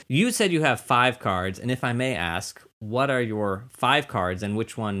travel. You said you have 5 cards, and if I may ask, what are your 5 cards, and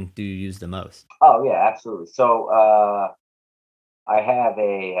which one do you use the most? Oh yeah, absolutely. So I have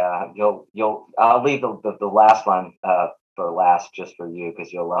I'll leave the last one for last just for you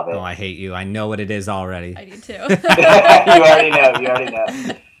because you'll love it. Oh, I hate you. I know what it is already. I do too. You already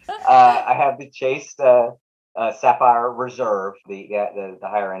know. I have the Chase Sapphire Reserve, the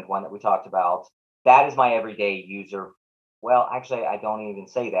higher end one that we talked about. That is my everyday user. Well, actually, I don't even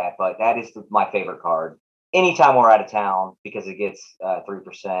say that, but that is my favorite card. Anytime we're out of town, because it gets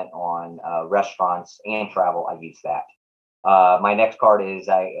 3% on restaurants and travel, I use that. My next card is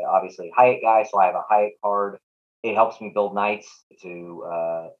obviously Hyatt guy, so I have a Hyatt card. It helps me build nights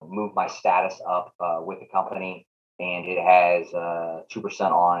to move my status up with the company, and it has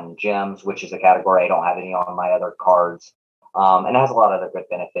 2% on gems, which is a category I don't have any on my other cards, and it has a lot of other good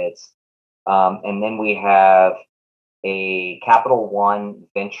benefits. And then we have a Capital One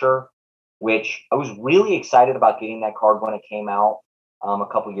Venture, which I was really excited about getting that card when it came out a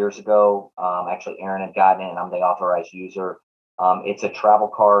couple years ago. Actually, Aaron had gotten it, and I'm the authorized user. It's a travel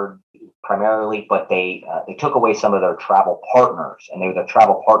card primarily, but they took away some of their travel partners, and they were the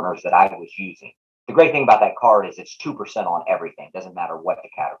travel partners that I was using. The great thing about that card is it's 2% on everything. It doesn't matter what the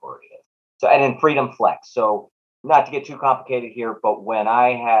category is. So, and then Freedom Flex. So, not to get too complicated here, but when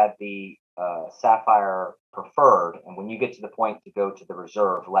I had the Sapphire Preferred, and when you get to the point to go to the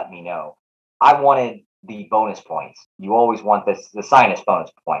Reserve, let me know. I wanted the bonus points. You always want the sinus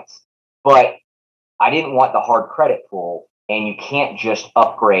bonus points, but I didn't want the hard credit pool, and you can't just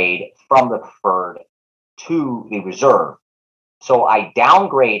upgrade from the Preferred to the Reserve. So I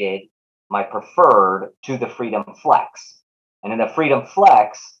downgraded my Preferred to the Freedom Flex. And in the Freedom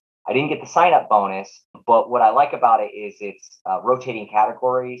Flex, I didn't get the sign up bonus, but what I like about it is it's rotating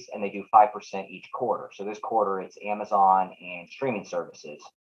categories, and they do 5% each quarter. So this quarter, it's Amazon and streaming services.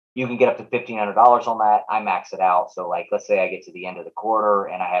 You can get up to $1,500 on that. I max it out. So like, let's say I get to the end of the quarter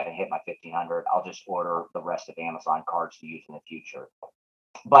and I haven't hit my $1,500, I'll just order the rest of Amazon cards to use in the future.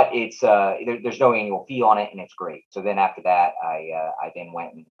 But it's there's no annual fee on it, and it's great. So then after that, I then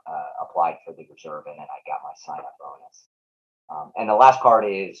went and applied for the Reserve, and then I got my sign up bonus. And the last card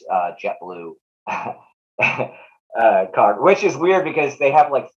is JetBlue card, which is weird because they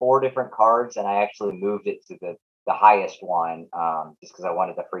have like 4 different cards, and I actually moved it to the highest one just because I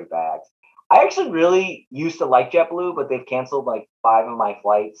wanted the free bags. I actually really used to like JetBlue, but they've canceled like 5 of my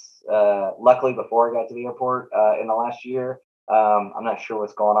flights, luckily before I got to the airport in the last year. I'm not sure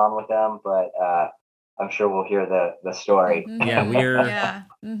what's going on with them, but I'm sure we'll hear the story. Mhm. Yeah, we're. Yeah.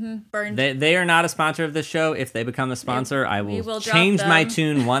 Burned. They are not a sponsor of this show. If they become a sponsor, I we will will drop change my them.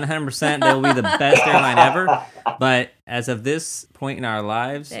 tune 100%. They'll be the best airline ever. But as of this point in our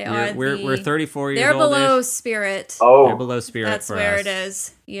lives, we're 34 years They're old. below Spirit. They're below Spirit. That's for where us. it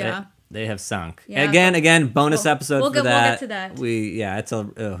is. Yeah. They have sunk. Yeah, Again, bonus episode for that. We'll get to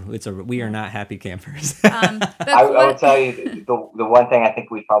that. We are not happy campers. But I will tell you the one thing, I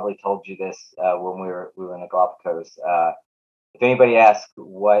think we probably told you this when we were in the Galapagos. If anybody asks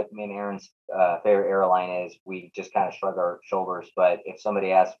what me and Aaron's favorite airline is, we just kind of shrug our shoulders. But if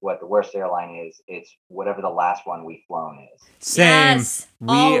somebody asks what the worst airline is, it's whatever the last one we've flown is. Same. Yes,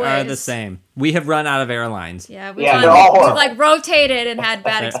 we are the always. same. We have run out of airlines. Yeah, they're all we've horrible. like rotated and had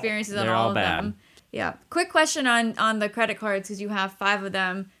bad experiences on they're all all of bad. them. Yeah. Quick question on the credit cards, because you have 5 of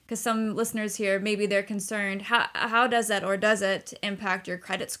them. Because some listeners here, maybe they're concerned. How does that, or does it impact your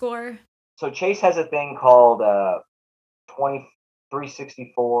credit score? So Chase has a thing called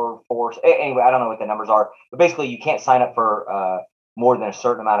 364 4. Anyway, I don't know what the numbers are, but basically you can't sign up for more than a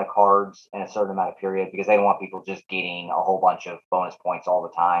certain amount of cards in a certain amount of period, because they don't want people just getting a whole bunch of bonus points all the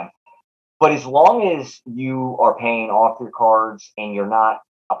time. But as long as you are paying off your cards and you're not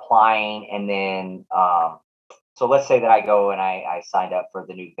applying, and then so let's say that I go and I signed up for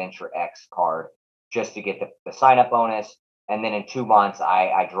the new Venture X card just to get the sign up bonus, and then in 2 months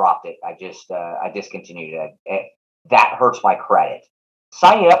I dropped it. I discontinued it. That hurts my credit.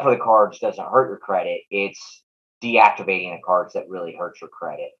 Signing up for the cards doesn't hurt your credit. It's deactivating the cards that really hurts your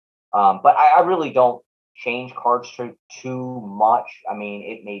credit. But I really don't change cards too much. I mean,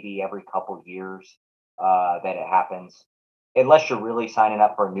 it may be every couple of years that it happens. Unless you're really signing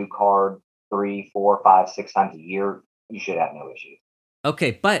up for a new card 3, 4, 5, 6 times a year, you should have no issues.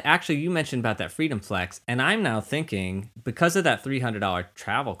 Okay, but actually you mentioned about that Freedom Flex, and I'm now thinking, because of that $300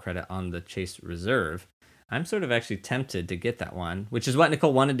 travel credit on the Chase Reserve, I'm sort of actually tempted to get that one, which is what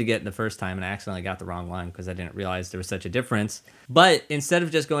Nicole wanted to get the first time, and I accidentally got the wrong one because I didn't realize there was such a difference. But instead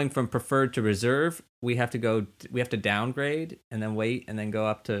of just going from preferred to reserve, we have to downgrade and then wait and then go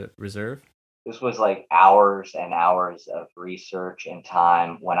up to reserve. This was like hours and hours of research and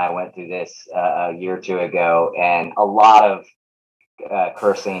time when I went through this a year or two ago, and a lot of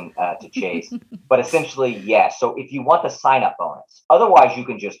cursing to Chase. But essentially, yes. So if you want the sign-up bonus, otherwise you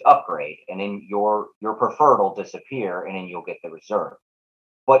can just upgrade, and then your preferred will disappear, and then you'll get the reserve.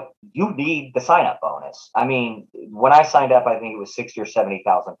 But you need the sign-up bonus. I mean, when I signed up, I think it was 60 or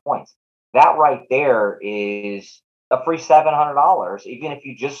 70,000 points. That right there is a free $700, even if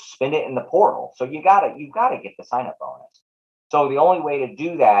you just spend it in the portal. So you gotta get the sign-up bonus. So the only way to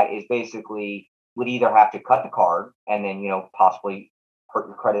do that is basically would either have to cut the card and then, possibly hurt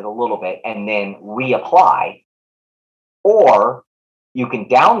your credit a little bit and then reapply, or you can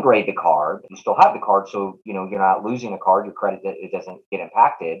downgrade the card. You still have the card, so you're not losing the card. Your credit, it doesn't get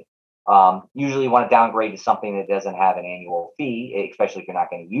impacted. Usually you want to downgrade to something that doesn't have an annual fee, especially if you're not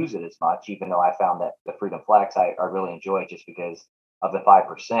going to use it as much. Even though I found that the Freedom Flex I really enjoy, just because of the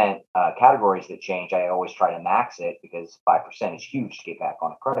 5% categories that change. I always try to max it because 5% is huge to get back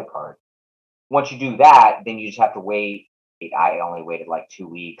on a credit card. Once you do that, then you just have to wait. I only waited like 2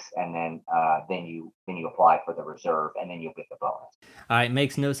 weeks, and then you apply for the reserve, and then you'll get the bonus. It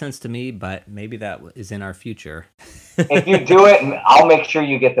makes no sense to me, but maybe that is in our future. If you do it, I'll make sure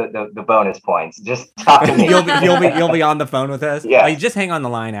you get the bonus points. Just talk to me. you'll be on the phone with us. Yeah. You just hang on the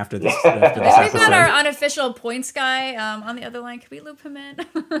line after this. We've got episode. our unofficial points guy on the other line. Can we loop him in?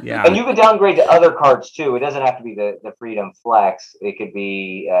 Yeah. And you can downgrade to other cards too. It doesn't have to be the Freedom Flex. It could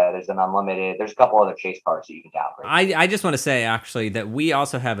be there's an unlimited. There's a couple other Chase cards that you can downgrade. I just want to say actually that we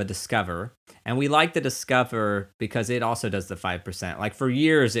also have a Discover, and we like the Discover because it also does the 5%. Like for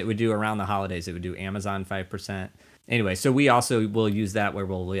years, it would do around the holidays. It would do Amazon 5%. Anyway, so we also will use that where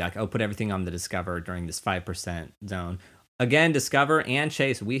we'll be like, put everything on the Discover during this 5% zone. Again, Discover and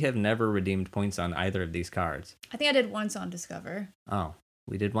Chase, we have never redeemed points on either of these cards. I think I did once on Discover. Oh,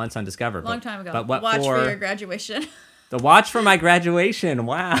 we did once on Discover. Long time ago. But what Watch for your graduation. The watch for my graduation.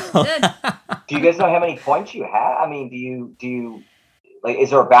 Wow. Do you guys know how many points you have? I mean, do you like?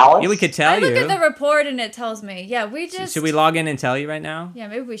 Is there a balance? Yeah, we could tell I look you. at the report and it tells me. Yeah, we just. Should we log in and tell you right now? Yeah,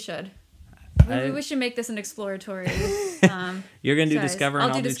 maybe we should. We should make this an exploratory. You're gonna do size. Discover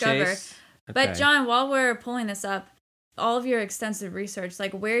and I'll do Discover. Chase. But Okay. John, while we're pulling this up, all of your extensive research,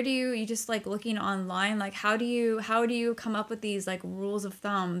 like where do you just like looking online, like how do you come up with these like rules of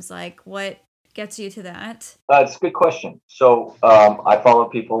thumbs? Like what gets you to that? It's a good question. So I follow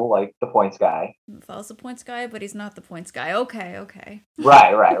people like the points guy. Follows the points guy, but he's not the points guy. Okay.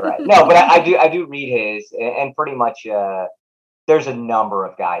 Right. No, but I do read his, and pretty much there's a number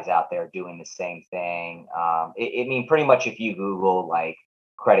of guys out there doing the same thing. I mean, pretty much if you Google like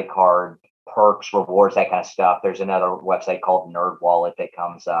credit card perks, rewards, that kind of stuff, there's another website called NerdWallet that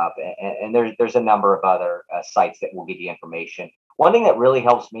comes up, and there's a number of other sites that will give you information. One thing that really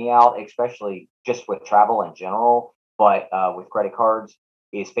helps me out, especially just with travel in general, but with credit cards,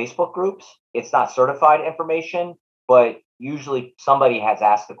 is Facebook groups. It's not certified information, but usually somebody has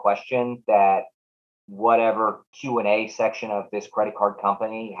asked the question that whatever Q&A section of this credit card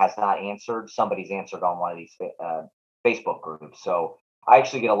company has not answered, somebody's answered on one of these Facebook groups. So I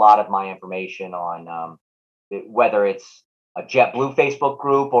actually get a lot of my information on whether it's a JetBlue Facebook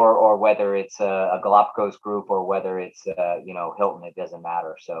group or whether it's a Galapagos group or whether it's Hilton. It doesn't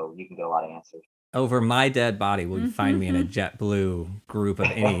matter. So you can get a lot of answers. Over my dead body, will you find me in a JetBlue group of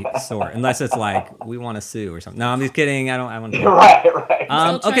any sort? Unless it's like, we want to sue or something. No, I'm just kidding. I want to.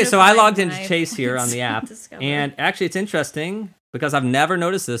 Right. Okay, so I logged into Chase here on the app. And actually, it's interesting because I've never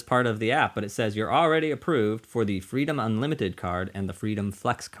noticed this part of the app, but it says you're already approved for the Freedom Unlimited card and the Freedom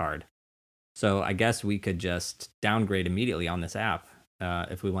Flex card. So I guess we could just downgrade immediately on this app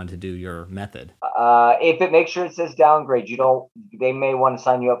if we wanted to do your method. If it makes sure it says downgrade, they may want to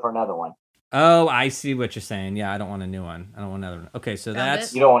sign you up for another one. Oh, I see what you're saying. Yeah, I don't want a new one. I don't want another one. Okay, so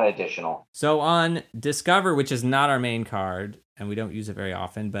that's... You don't want an additional. So on Discover, which is not our main card, and we don't use it very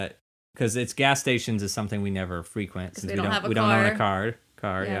often, but because it's gas stations is something we never frequent since we don't own a car.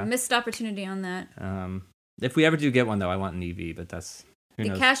 Yeah, missed opportunity on that. If we ever do get one, though, I want an EV, but that's... The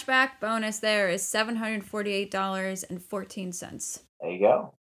cashback bonus there is $748.14. There you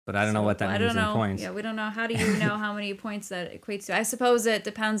go. But I don't know what that means in points. Yeah, we don't know. How do you know how many points that equates to? I suppose it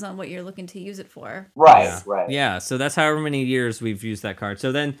depends on what you're looking to use it for. Right. Yeah, so that's however many years we've used that card.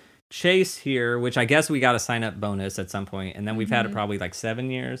 So then Chase here, which I guess we got a sign-up bonus at some point, and then we've had it probably like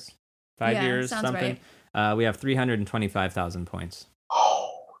 7 years, 5 years, something. Right. We have 325,000 points.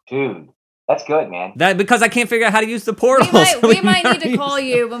 Oh, dude. That's good, man. That because I can't figure out how to use the portal. We might need to call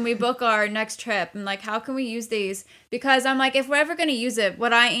you when we book our next trip and like, how can we use these? Because I'm like, if we're ever going to use it,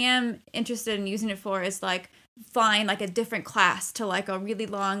 what I am interested in using it for is like flying like a different class to like a really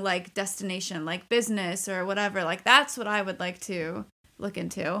long like destination, like business or whatever. Like that's what I would like to look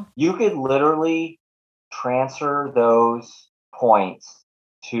into. You could literally transfer those points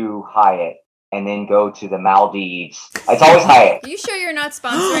to Hyatt and then go to the Maldives. It's always Hyatt. Are you sure you're not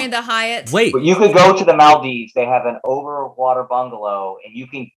sponsoring the Hyatt? Wait. But you could go to the Maldives. They have an overwater bungalow, and you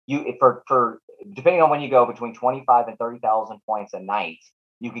for depending on when you go, between 25 and 30,000 points a night,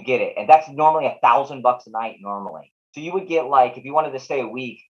 you could get it, and that's normally $1,000 a night normally. So you would get like, if you wanted to stay a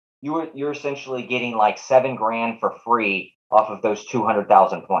week, you're essentially getting like $7,000 for free off of those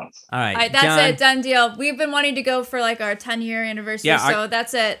 200,000 points. All right, that's John, it, done deal. We've been wanting to go for like our 10-year anniversary, so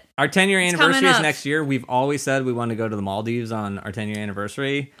that's it. Our 10-year anniversary is next year. We've always said we want to go to the Maldives on our 10-year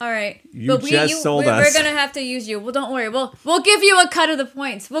anniversary. All right, you just sold us. We're gonna have to use you. Well, don't worry. We'll give you a cut of the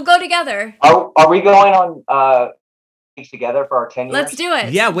points. We'll go together. Are we going on together for our 10 years? Let's do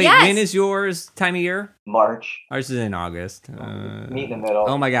it. Yeah, wait, when is yours time of year? March. Ours is in August. Meet in the middle.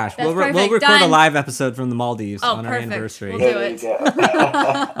 Oh my gosh. We'll record a live episode from the Maldives on our anniversary. We'll do it.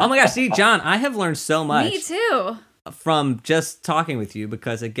 Oh my gosh, see, John, I have learned so much. Me too. From just talking with you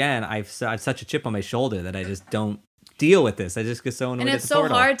because, again, I've such a chip on my shoulder that I just don't deal with this. I just get so annoyed. And it's so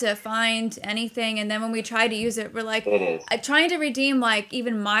hard to find anything. And then when we try to use it, we're like, it is. Trying to redeem like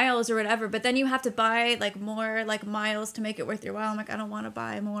even miles or whatever. But then you have to buy like more like miles to make it worth your while. I'm like, I don't want to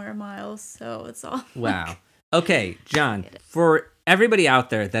buy more miles. So it's all. Wow. Okay, John, for everybody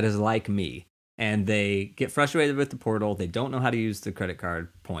out there that is like me and they get frustrated with the portal, they don't know how to use the credit card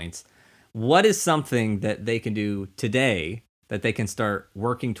points, what is something that they can do today that they can start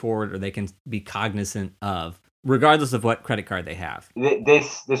working toward or they can be cognizant of, regardless of what credit card they have?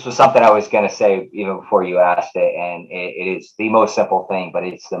 This was something I was going to say even before you asked it, and it is the most simple thing, but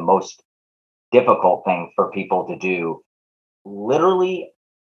it's the most difficult thing for people to do. Literally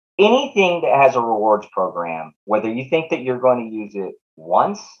anything that has a rewards program, whether you think that you're going to use it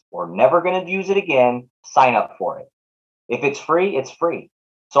once or never going to use it again, sign up for it. If it's free, it's free.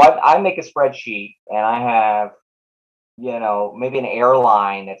 So I make a spreadsheet and I have, maybe an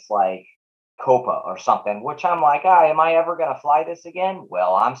airline that's like Copa or something, which I'm like, am I ever going to fly this again?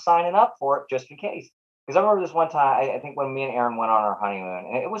 Well, I'm signing up for it just in case. Because I remember this one time, I think when me and Aaron went on our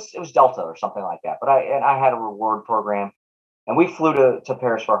honeymoon, and it was Delta or something like that. But I had a reward program, and we flew to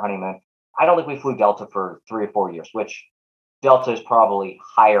Paris for our honeymoon. I don't think we flew Delta for 3 or 4 years, which Delta is probably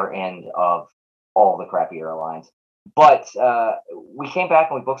higher end of all the crappy airlines. But we came back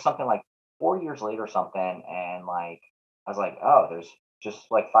and we booked something like 4 years later or something, and like I was like, oh, there's just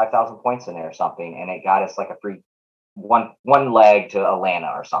like 5,000 points in there or something, and it got us like a free one leg to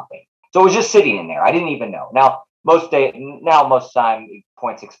Atlanta or something. So it was just sitting in there. I didn't even know. Now most time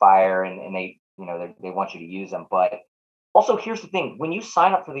points expire and they they want you to use them. But also here's the thing: when you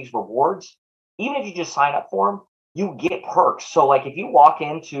sign up for these rewards, even if you just sign up for them, you get perks. So like if you walk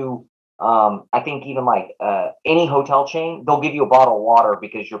into I think even like any hotel chain, they'll give you a bottle of water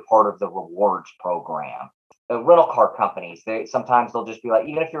because you're part of the rewards program. Rental car companies, sometimes they'll just be like,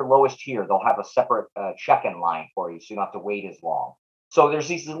 even if you're lowest tier, they'll have a separate check-in line for you, so you don't have to wait as long. So there's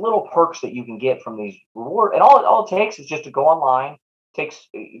these little perks that you can get from these rewards, and all it takes is just to go online. Takes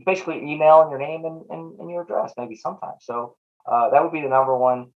basically your email and your name and your address, maybe sometimes. So that would be the number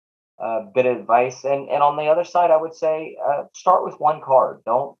one bit of advice. And on the other side, I would say start with one card.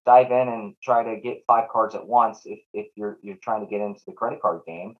 Don't dive in and try to get 5 cards at once if you're trying to get into the credit card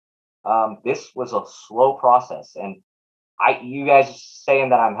game. This was a slow process, and you guys saying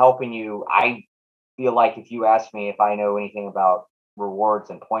that I'm helping you, I feel like if you ask me if I know anything about rewards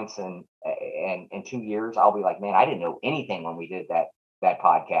and points in 2 years, I'll be like, man, I didn't know anything when we did that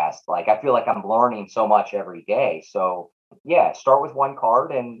podcast. Like, I feel like I'm learning so much every day. So yeah, start with one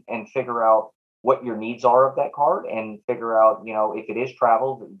card and figure out what your needs are of that card, and figure out, if it is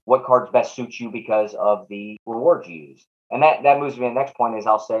travel, what cards best suit you because of the rewards you use. And that moves me to the next point is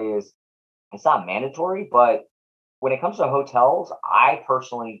I'll say is it's not mandatory, but when it comes to hotels, I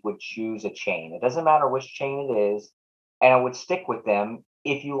personally would choose a chain. It doesn't matter which chain it is, and I would stick with them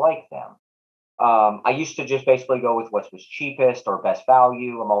if you like them. I used to just basically go with what was cheapest or best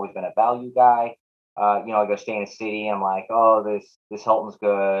value. I've always been a value guy. I go stay in a city. I'm like, oh, this Hilton's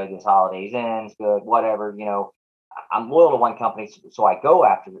good. This Holiday Inn's good. Whatever. I'm loyal to one company, so I go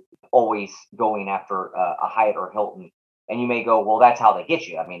after always going after a Hyatt or Hilton. And you may go, well, that's how they get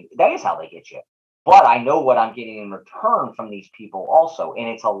you. I mean, that is how they get you. But I know what I'm getting in return from these people also, and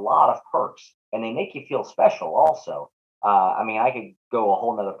it's a lot of perks, and they make you feel special also. I mean, I could go a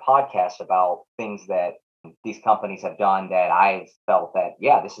whole nother podcast about things that these companies have done that I've felt that,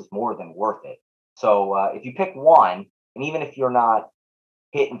 yeah, this is more than worth it. So if you pick one, and even if you're not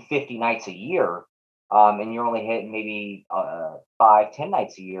hitting 50 nights a year, and you're only hitting maybe 5-10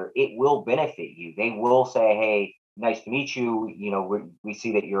 nights a year, it will benefit you. They will say, hey, nice to meet you. We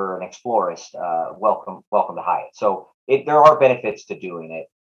see that you're an explorist. Welcome to Hyatt. So there are benefits to doing it,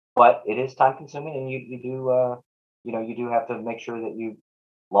 but it is time consuming, and you do have to make sure that you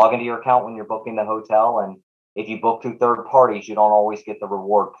log into your account when you're booking the hotel. And if you book through third parties, you don't always get the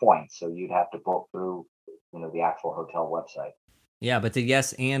reward points. So you'd have to book through, the actual hotel website. Yeah, but to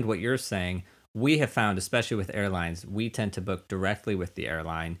yes and what you're saying, we have found, especially with airlines, we tend to book directly with the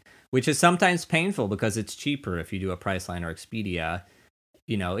airline, which is sometimes painful because it's cheaper if you do a Priceline or Expedia.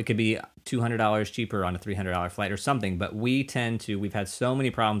 It could be $200 cheaper on a $300 flight or something, but we've had so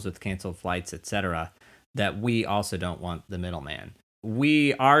many problems with canceled flights, etc., that we also don't want the middleman.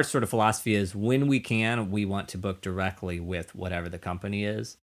 Our sort of philosophy is when we can, we want to book directly with whatever the company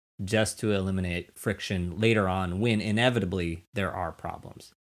is, just to eliminate friction later on when inevitably there are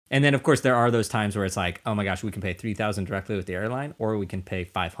problems. And then, of course, there are those times where it's like, oh my gosh, we can pay $3,000 directly with the airline, or we can pay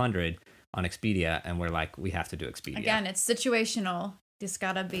 $500 on Expedia, and we're like, we have to do Expedia. Again, it's situational. Just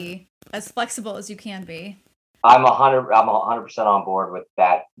gotta be as flexible as you can be. I'm 100% on board with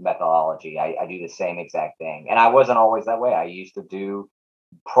that methodology. I do the same exact thing, and I wasn't always that way. I used to do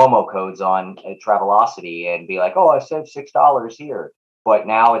promo codes on Travelocity and be like, oh, I saved $6 here. But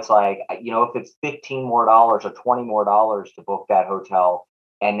now it's like, if it's $15 more or $20 more to book that hotel,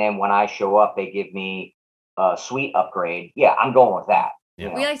 and then when I show up, they give me a suite upgrade. Yeah, I'm going with that.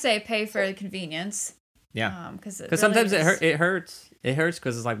 Yeah. We like to say pay for the convenience. Yeah, because sometimes it hurts. It hurts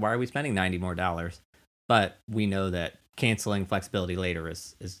because it's like, why are we spending $90 more? But we know that canceling flexibility later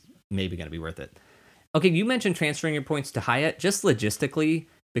is maybe going to be worth it. Okay, you mentioned transferring your points to Hyatt. Just logistically,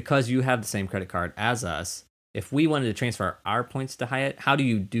 because you have the same credit card as us, if we wanted to transfer our points to Hyatt, how do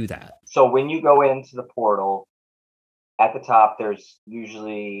you do that? So when you go into the portal, at the top, there's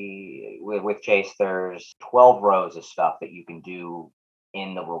usually, with Chase, there's 12 rows of stuff that you can do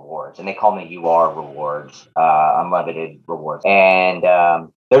in the rewards. And they call them the UR rewards, unlimited rewards. And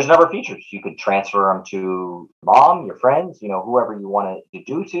there's a number of features. You could transfer them to mom, your friends, whoever you want it to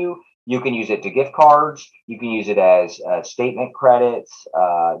do to. You can use it to gift cards. You can use it as statement credits.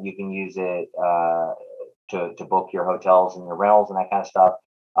 You can use it to book your hotels and your rentals and that kind of stuff.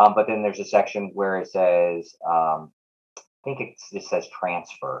 But then there's a section where it says, I think it just says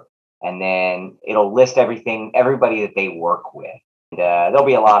transfer. And then it'll list everybody that they work with. And, there'll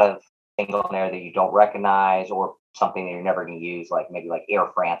be a lot of things on there that you don't recognize, or something that you're never going to use, like maybe like Air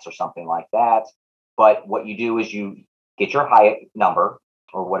France or something like that. But what you do is you get your Hyatt number,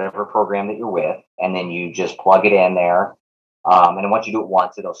 or whatever program that you're with, and then you just plug it in there. And then once you do it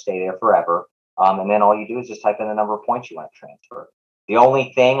once, it'll stay there forever. And then all you do is just type in the number of points you want to transfer. The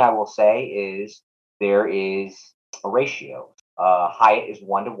only thing I will say is there is a ratio. Hyatt is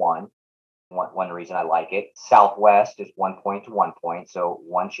 1-to-1. One reason I like it. Southwest is 1 point to 1 point, so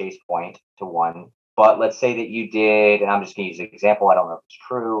 1 Chase point to 1. But let's say that you did, and I'm just going to use an example. I don't know if it's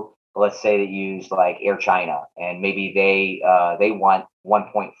true. But let's say that you use like Air China, and maybe they want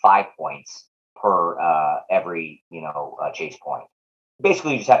 1.5 points per every Chase point.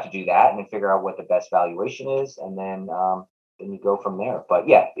 Basically, you just have to do that and then figure out what the best valuation is, and then you go from there. But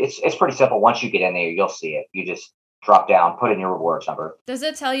yeah, it's pretty simple. Once you get in there, you'll see it. You just drop down, put in your rewards number. Does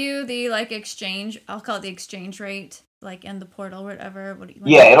it tell you the exchange? I'll call it the exchange rate, like in the portal, or whatever.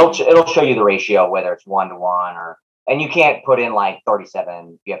 Yeah, it'll show you the ratio, whether it's 1-to-1 or, and you can't put in like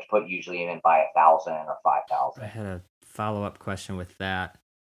 37. You have to put usually in by 1,000 or 5,000. I had a follow-up question with that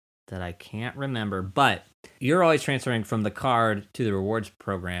I can't remember, but you're always transferring from the card to the rewards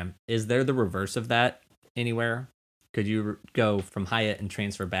program. Is there the reverse of that anywhere? Could you go from Hyatt and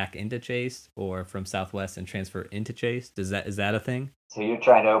transfer back into Chase, or from Southwest and transfer into Chase? Is that a thing? So you're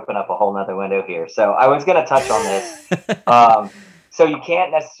trying to open up a whole nother window here. So I was going to touch on this. So you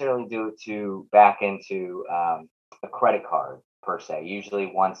can't necessarily do it back into a credit card per se.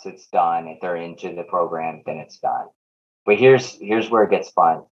 Usually once it's done, if they're into the program, then it's done. But here's where it gets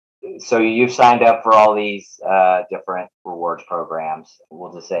fun. So you've signed up for all these different rewards programs.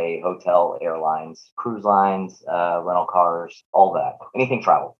 We'll just say hotel, airlines, cruise lines, rental cars, all that, anything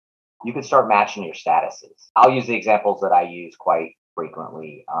travel. You can start matching your statuses. I'll use the examples that I use quite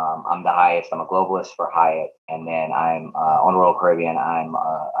frequently. I'm the highest. I'm a globalist for Hyatt, and then I'm on Royal Caribbean. I'm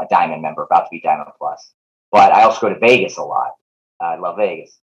a Diamond member, about to be Diamond Plus. But I also go to Vegas a lot. I love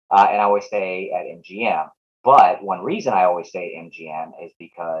Vegas, and I always stay at MGM. But one reason I always stay at MGM is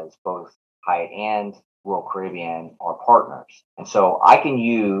because both Hyatt and Royal Caribbean are partners. And so I can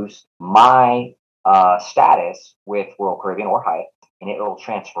use my status with Royal Caribbean or Hyatt, and it'll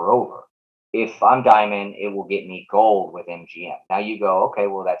transfer over. If I'm Diamond, it will get me gold with MGM. Now you go, okay,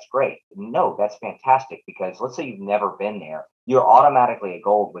 well, that's great. No, that's fantastic, because let's say you've never been there. You're automatically a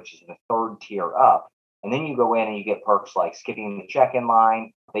gold, which is the third tier up. And then you go in and you get perks like skipping the check-in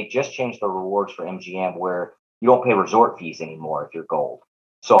line. They just changed the rewards for MGM where you don't pay resort fees anymore if you're gold.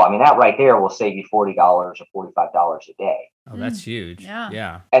 So, I mean, that right there will save you $40 or $45 a day. Oh, that's huge.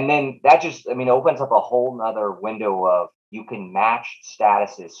 Yeah. And then that just, opens up a whole nother window of you can match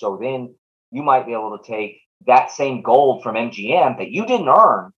statuses. So then you might be able to take that same gold from MGM that you didn't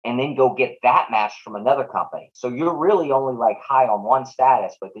earn and then go get that matched from another company. So you're really only like high on one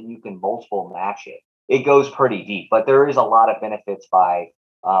status, but then you can multiple match it. It goes pretty deep, but there is a lot of benefits by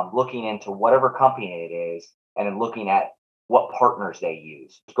looking into whatever company it is and then looking at what partners they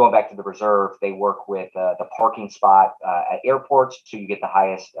use. Going back to the reserve, they work with the parking spot at airports, so you get the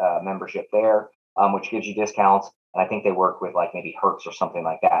highest membership there, which gives you discounts. And I think they work with like maybe Hertz or something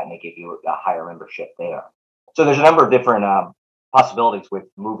like that, and they give you a higher membership there. So there's a number of different possibilities with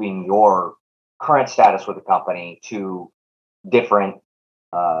moving your current status with the company to different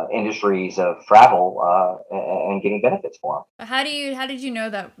industries of travel and getting benefits for them. How did you know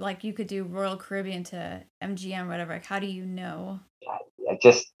that like you could do Royal Caribbean to MGM or whatever? Like, how do you know?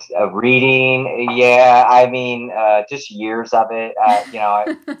 Just reading, just years of it.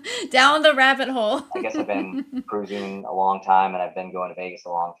 Down the rabbit hole. I guess I've been cruising a long time, and I've been going to Vegas a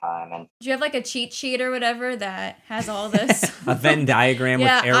long time. And do you have like a cheat sheet or whatever that has all this? A Venn diagram with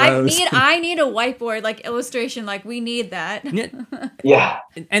arrows. I need a whiteboard like illustration. Like we need that. Yeah.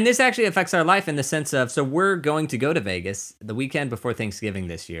 And this actually affects our life in the sense of, so we're going to go to Vegas the weekend before Thanksgiving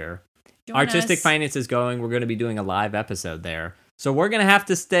this year. Artistic Finance is going. We're going to be doing a live episode there. So we're going to have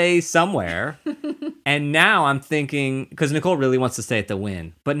to stay somewhere. And now I'm thinking, because Nicole really wants to stay at the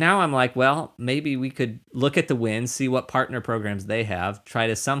Wynn. But now I'm like, well, maybe we could look at the Wynn, see what partner programs they have, try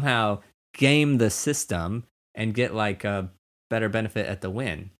to somehow game the system and get like a better benefit at the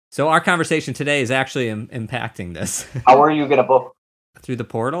Wynn. So our conversation today is actually impacting this. How are you going to book? Through the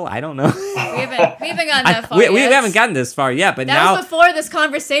portal? I don't know. We haven't gotten that far yet. We haven't gotten this far yet, but that was before this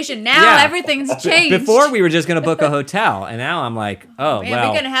conversation. Now everything's changed. Before we were just going to book a hotel, and now I'm like, we're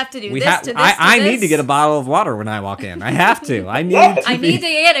going to have to do this. I need to get a bottle of water when I walk in. I have to. I need to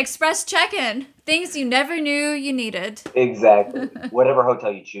get express check-in. Things you never knew you needed. Exactly. Whatever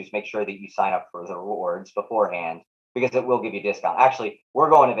hotel you choose, make sure that you sign up for the rewards beforehand, because it will give you a discount. Actually, we're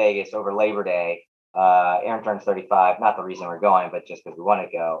going to Vegas over Labor Day. Aaron turns 35. Not the reason we're going, but just because we want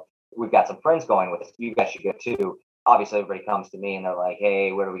to go. We've got some friends going with us. You guys should go too. obviously everybody comes to me and they're like,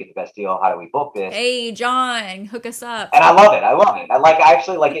 hey, where do we get the best deal? How do we book this? Hey, John, hook us up. And I love it. I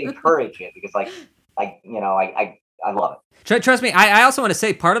actually like encourage it because I love it. Trust me, I also want to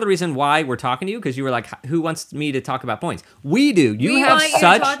say part of the reason why we're talking to you, because you were like, who wants me to talk about points? We do. We want you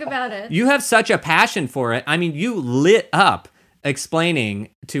to talk about it. You have such a passion for it. I mean, you lit up explaining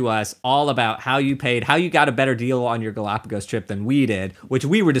to us all about how you paid, how you got a better deal on your Galapagos trip than we did, which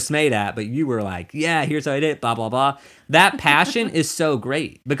we were dismayed at, but you were like, yeah, here's how I did it, blah, blah, blah. That passion is so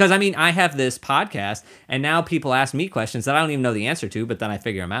great because, I mean, I have this podcast and now people ask me questions that I don't even know the answer to, but then I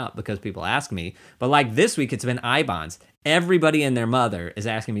figure them out because people ask me. But like this week, it's been I-bonds. Everybody and their mother is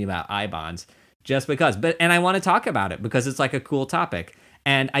asking me about I-bonds just because. And I want to talk about it because it's like a cool topic.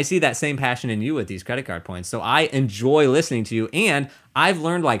 And I see that same passion in you with these credit card points. So I enjoy listening to you. And I've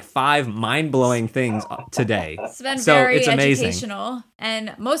learned like 5 mind-blowing things today. It's been very educational.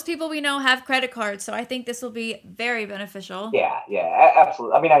 And most people we know have credit cards. So I think this will be very beneficial. Yeah,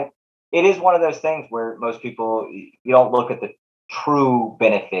 absolutely. I mean, it is one of those things where most people, you don't look at the true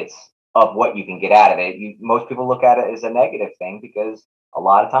benefits of what you can get out of it. Most people look at it as a negative thing because a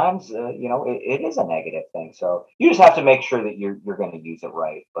lot of times, it is a negative thing. So you just have to make sure that you're going to use it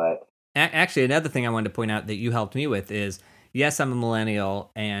right. But actually, another thing I wanted to point out that you helped me with is, yes, I'm a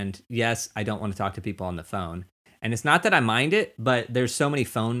millennial, and yes, I don't want to talk to people on the phone. And it's not that I mind it, but there's so many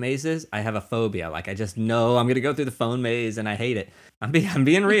phone mazes. I have a phobia. Like, I just know I'm going to go through the phone maze, and I hate it. I'm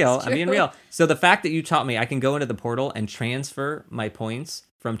being real. I'm being real. So the fact that you taught me I can go into the portal and transfer my points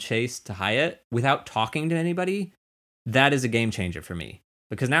from Chase to Hyatt without talking to anybody, that is a game changer for me.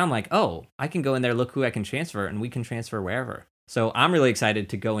 Because now I'm like, oh, I can go in there, look who I can transfer, and we can transfer wherever. So I'm really excited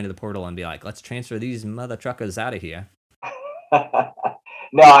to go into the portal and be like, let's transfer these mother truckers out of here.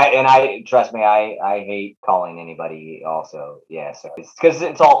 No, I trust me, I hate calling anybody also. Yeah, so it's because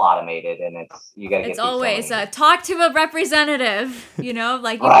it's all automated and you got to get. It's always talk to a representative.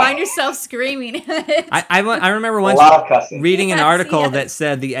 Like you find yourself screaming at it. I remember once reading an article that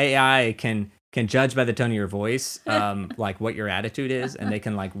said the AI can judge by the tone of your voice, like what your attitude is, and they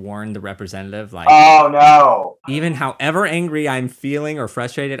can like warn the representative, like, oh no, even however angry I'm feeling or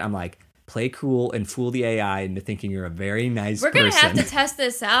frustrated, I'm like, play cool and fool the AI into thinking you're a very nice person. We're going to have to test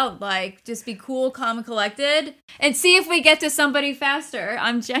this out, like just be cool, calm, and collected, and see if we get to somebody faster.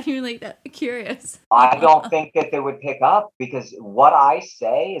 I'm genuinely curious. I don't think that they would pick up because what I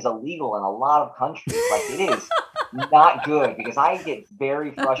say is illegal in a lot of countries. Like it is not good because I get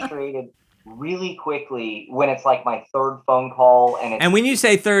very frustrated really quickly when it's like my third phone call. And when you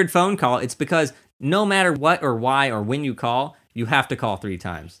say third phone call, it's because no matter what or why or when you call, you have to call 3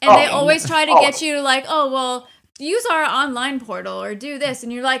 times. And they always try to get you to like, oh, well, use our online portal or do this.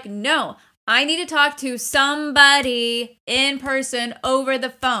 And you're like, no, I need to talk to somebody in person over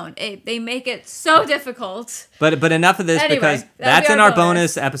the phone. They make it so difficult. But enough of this because that's in our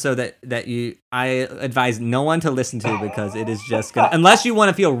bonus episode that I advise no one to listen to because it is just gonna, unless you want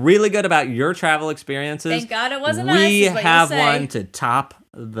to feel really good about your travel experiences. Thank God it wasn't us. We us, have one to top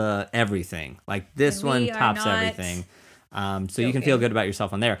the everything. Like this one tops everything. So you can feel good about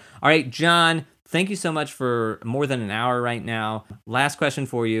yourself on there. All right, John, thank you so much for more than an hour right now. Last question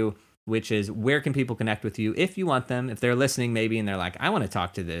for you, which is where can people connect with you if you want them, if they're listening maybe and they're like, I want to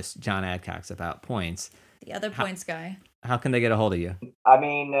talk to this John Adcox about points. The other points guy. How can they get a hold of you? I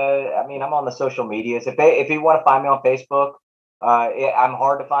mean, I'm on the social medias. If you want to find me on Facebook, I'm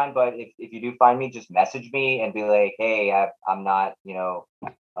hard to find, but if you do find me, just message me and be like, hey, I'm not,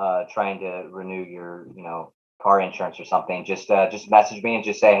 trying to renew your, car insurance or something. Just message me and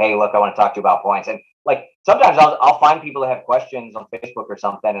just say, hey, look, I want to talk to you about points. And like sometimes I'll find people that have questions on Facebook or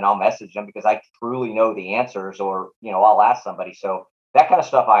something, and I'll message them because I truly know the answers, or I'll ask somebody. So that kind of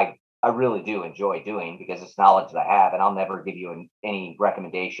stuff I really do enjoy doing because it's knowledge that I have, and I'll never give you any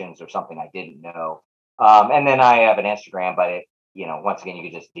recommendations or something I didn't know. And then I have an Instagram, but once again, you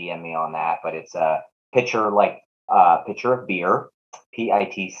could just DM me on that. But it's a picture of beer,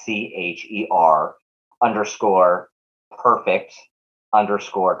 PITCHER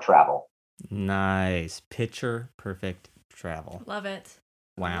 _perfect_travel. Nice. Picture perfect travel. Love it.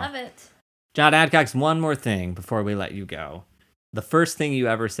 Wow. Love it. John Adcox, one more thing before we let you go. The first thing you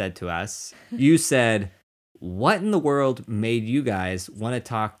ever said to us, you said, what in the world made you guys want to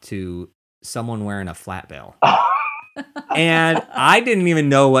talk to someone wearing a flat bill? And I didn't even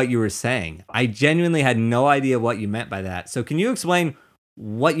know what you were saying. I genuinely had no idea what you meant by that. So can you explain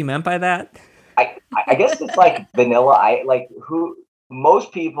what you meant by that? I guess it's like vanilla.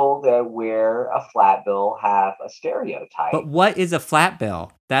 Most people that wear a flat bill have a stereotype. But what is a flat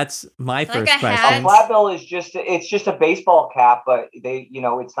bill? That's my first question. A flat bill is just a baseball cap, but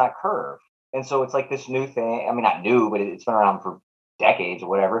it's not curved. And so it's like this new thing. I mean, not new, but it's been around for decades or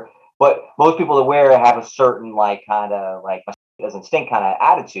whatever. But most people that wear it have a certain like kind of like it doesn't stink kind of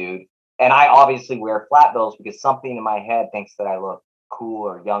attitude. And I obviously wear flat bills because something in my head thinks that I look cool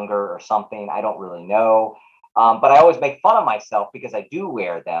or younger or something. I don't really know. But I always make fun of myself because I do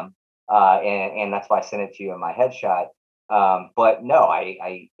wear them. And that's why I sent it to you in my headshot. But no,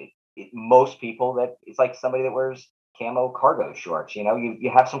 most people that it's like somebody that wears camo cargo shorts,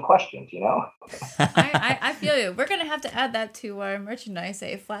 you have some questions, I feel you. We're gonna have to add that to our merchandise,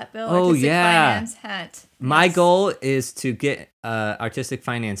 a flat bill artistic finance hat. My goal is to get artistic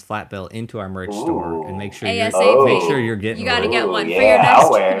finance flat bill into our merch store and make sure you're getting. You got to get one for your next.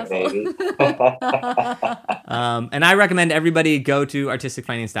 I'll wear it, baby. And I recommend everybody go to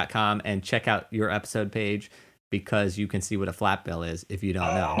artisticfinance.com and check out your episode page, because you can see what a flat bill is if you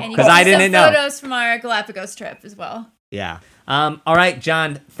don't know. Because I didn't know. Photos from our Galapagos trip as well. Yeah. All right,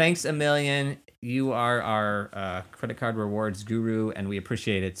 John, thanks a million. You are our credit card rewards guru, and we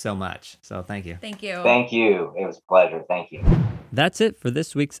appreciate it so much. So thank you. Thank you. Thank you. It was a pleasure. Thank you. That's it for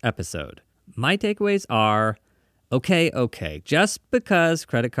this week's episode. My takeaways are, okay, just because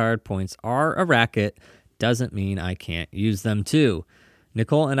credit card points are a racket doesn't mean I can't use them too.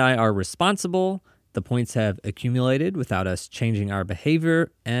 Nicole and I are responsible. The points have accumulated without us changing our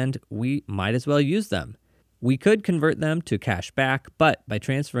behavior, and we might as well use them. We could convert them to cash back, but by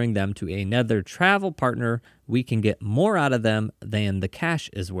transferring them to another travel partner, we can get more out of them than the cash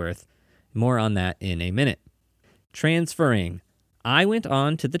is worth. More on that in a minute. Transferring. I went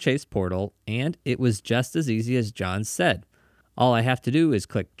on to the Chase portal, and it was just as easy as John said. All I have to do is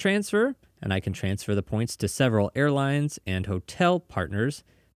click transfer, and I can transfer the points to several airlines and hotel partners.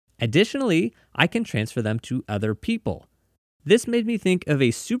 Additionally, I can transfer them to other people. This made me think of a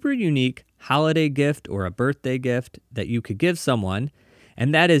super unique holiday gift or a birthday gift that you could give someone,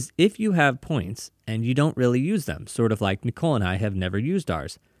 and that is if you have points and you don't really use them, sort of like Nicole and I have never used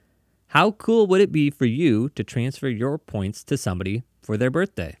ours. How cool would it be for you to transfer your points to somebody for their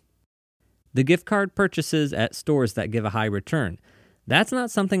birthday? The gift card purchases at stores that give a high return. That's not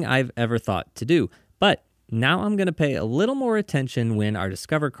something I've ever thought to do, but now I'm going to pay a little more attention when our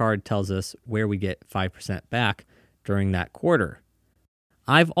Discover card tells us where we get 5% back during that quarter.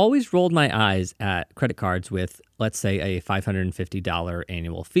 I've always rolled my eyes at credit cards with, let's say, a $550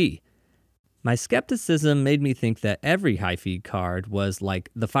 annual fee. My skepticism made me think that every high-fee card was like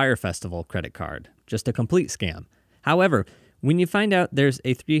the Fire Festival credit card, just a complete scam. However, when you find out there's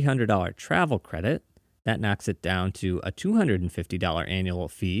a $300 travel credit, that knocks it down to a $250 annual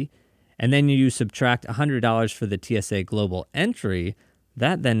fee, and then you subtract $100 for the TSA Global entry,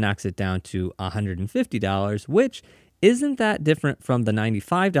 that then knocks it down to $150, which isn't that different from the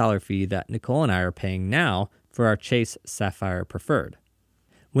 $95 fee that Nicole and I are paying now for our Chase Sapphire Preferred.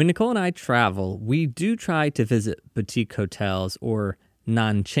 When Nicole and I travel, we do try to visit boutique hotels or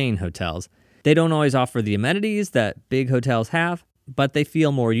non-chain hotels. They don't always offer the amenities that big hotels have, but they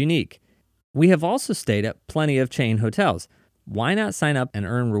feel more unique. We have also stayed at plenty of chain hotels. Why not sign up and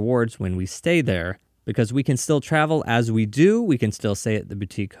earn rewards when we stay there? Because we can still travel as we do, we can still stay at the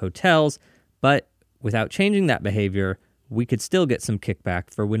boutique hotels, but without changing that behavior, we could still get some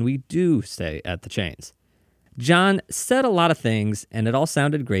kickback for when we do stay at the chains. John said a lot of things, and it all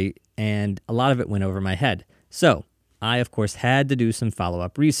sounded great, and a lot of it went over my head. So I, of course, had to do some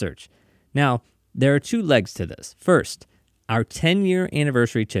follow-up research. Now, there are two legs to this. First, our 10-year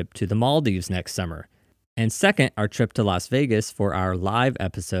anniversary trip to the Maldives next summer. And second, our trip to Las Vegas for our live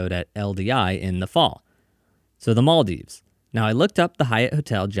episode at LDI in the fall. So the Maldives. Now, I looked up the Hyatt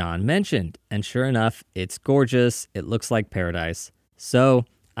Hotel John mentioned, and sure enough, it's gorgeous. It looks like paradise. So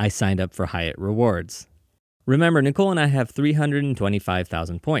I signed up for Hyatt Rewards. Remember, Nicole and I have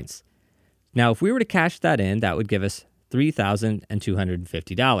 325,000 points. Now, if we were to cash that in, that would give us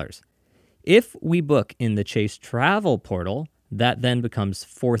 $3,250. If we book in the Chase Travel Portal, that then becomes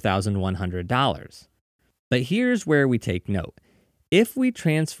 $4,100. But here's where we take note. If we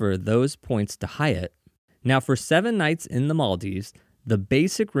transfer those points to Hyatt, now for 7 nights in the Maldives, the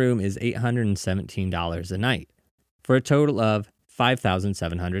basic room is $817 a night, for a total of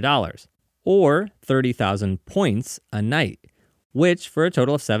 $5,700, or 30,000 points a night, which for a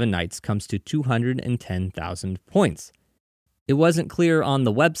total of 7 nights comes to 210,000 points. It wasn't clear on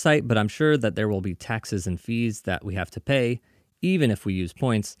the website, but I'm sure that there will be taxes and fees that we have to pay, even if we use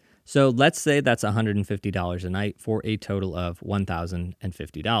points. So let's say that's $150 a night for a total of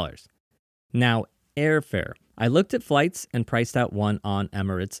 $1,050. Now, airfare. I looked at flights and priced out one on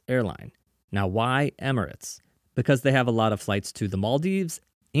Emirates Airline. Now, why Emirates? Because they have a lot of flights to the Maldives,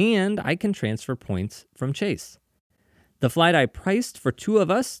 and I can transfer points from Chase. The flight I priced for two of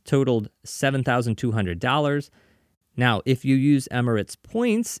us totaled $7,200. Now, if you use Emirates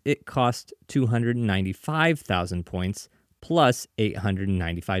points, it cost 295,000 points plus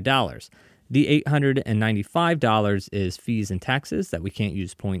 $895. The $895 is fees and taxes that we can't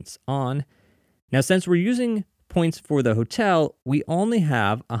use points on. Now, since we're using points for the hotel, we only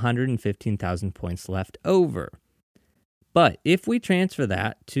have 115,000 points left over. But if we transfer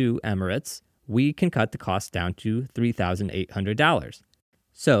that to Emirates, we can cut the cost down to $3,800.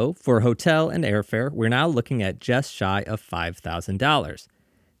 So for hotel and airfare, we're now looking at just shy of $5,000.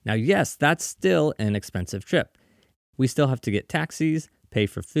 Now, yes, that's still an expensive trip. We still have to get taxis, pay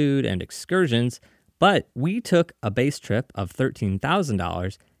for food and excursions, but we took a base trip of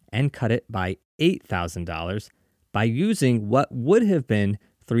 $13,000 and cut it by $8,000 by using what would have been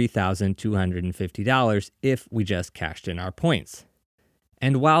 $3,250 if we just cashed in our points.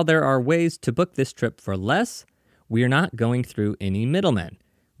 And while there are ways to book this trip for less, we are not going through any middlemen,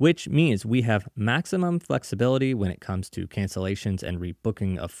 which means we have maximum flexibility when it comes to cancellations and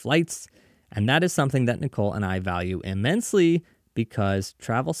rebooking of flights. And that is something that Nicole and I value immensely because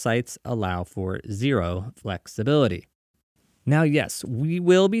travel sites allow for zero flexibility. Now, yes, we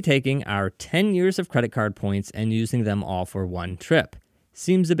will be taking our 10 years of credit card points and using them all for one trip.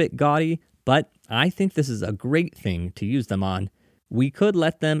 Seems a bit gaudy, but I think this is a great thing to use them on. We could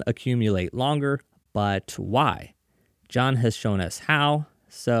let them accumulate longer, but why? John has shown us how,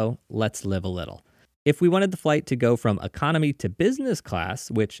 so let's live a little. If we wanted the flight to go from economy to business class,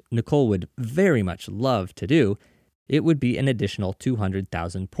 which Nicole would very much love to do, it would be an additional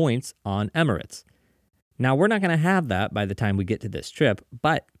 200,000 points on Emirates. Now, we're not going to have that by the time we get to this trip,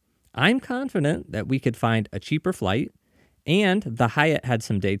 but I'm confident that we could find a cheaper flight, and the Hyatt had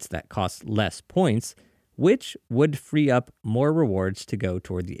some dates that cost less points, which would free up more rewards to go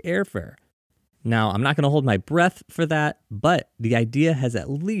toward the airfare. Now, I'm not going to hold my breath for that, but the idea has at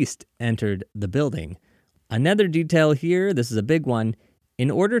least entered the building. Another detail here, this is a big one.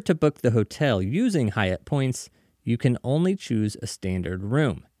 In order to book the hotel using Hyatt points, you can only choose a standard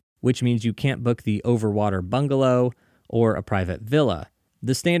room, which means you can't book the overwater bungalow or a private villa.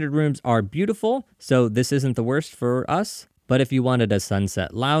 The standard rooms are beautiful, so this isn't the worst for us, but if you wanted a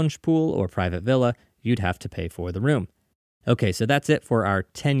sunset lounge pool or private villa, you'd have to pay for the room. Okay, so that's it for our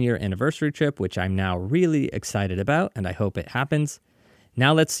 10-year anniversary trip, which I'm now really excited about, and I hope it happens.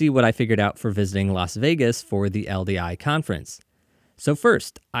 Now let's see what I figured out for visiting Las Vegas for the LDI conference. So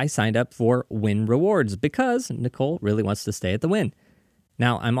first, I signed up for Wynn Rewards because Nicole really wants to stay at the Wynn.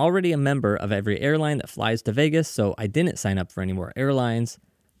 Now, I'm already a member of every airline that flies to Vegas, so I didn't sign up for any more airlines.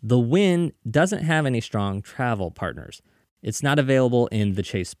 The Wynn doesn't have any strong travel partners. It's not available in the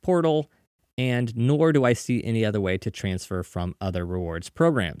Chase portal, and nor do I see any other way to transfer from other rewards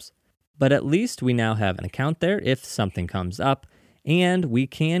programs. But at least we now have an account there if something comes up, and we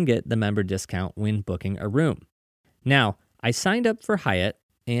can get the member discount when booking a room. Now, I signed up for Hyatt,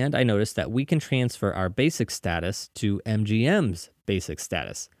 and I noticed that we can transfer our basic status to MGM's basic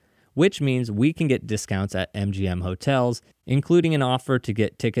status, which means we can get discounts at MGM hotels, including an offer to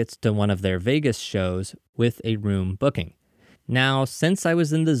get tickets to one of their Vegas shows with a room booking. Now, since I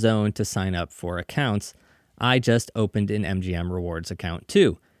was in the zone to sign up for accounts, I just opened an MGM Rewards account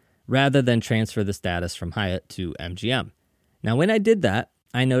too, rather than transfer the status from Hyatt to MGM. Now, when I did that,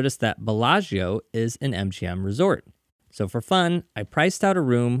 I noticed that Bellagio is an MGM resort. So for fun, I priced out a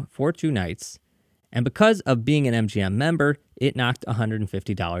room for 2 nights, and because of being an MGM member, it knocked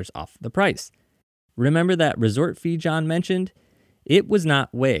 $150 off the price. Remember that resort fee John mentioned? It was not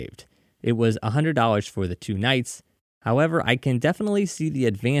waived. It was $100 for the 2 nights. However, I can definitely see the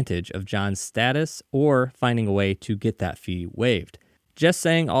advantage of John's status or finding a way to get that fee waived. Just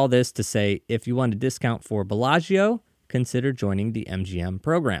saying all this to say, if you want a discount for Bellagio, consider joining the MGM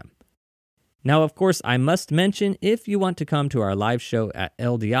program. Now, of course, I must mention, if you want to come to our live show at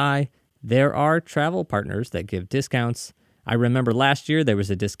LDI, there are travel partners that give discounts. I remember last year there was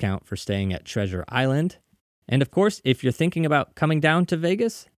a discount for staying at Treasure Island. And of course, if you're thinking about coming down to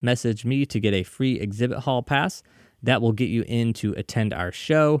Vegas, message me to get a free exhibit hall pass. That will get you in to attend our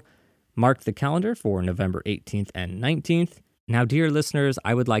show. Mark the calendar for November 18th and 19th. Now, dear listeners,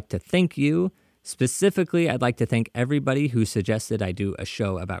 I would like to thank you. Specifically, I'd like to thank everybody who suggested I do a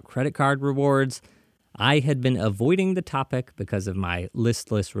show about credit card rewards. I had been avoiding the topic because of my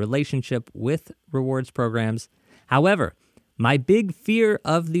listless relationship with rewards programs. However, my big fear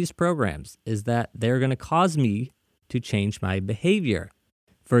of these programs is that they're going to cause me to change my behavior.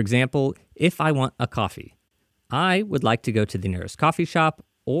 For example, if I want a coffee, I would like to go to the nearest coffee shop,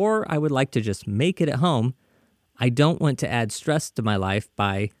 or I would like to just make it at home. I don't want to add stress to my life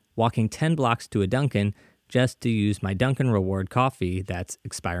by walking 10 blocks to a Dunkin' just to use my Dunkin' Reward coffee that's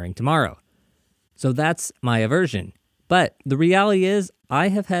expiring tomorrow. So that's my aversion. But the reality is, I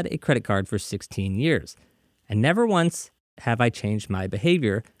have had a credit card for 16 years, and never once have I changed my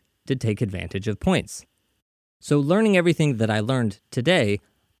behavior to take advantage of points. So learning everything that I learned today,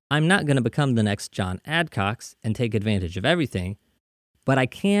 I'm not going to become the next John Adcox and take advantage of everything, but I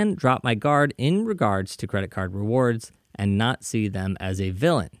can drop my guard in regards to credit card rewards and not see them as a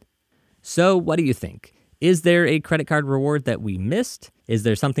villain. So what do you think? Is there a credit card reward that we missed? Is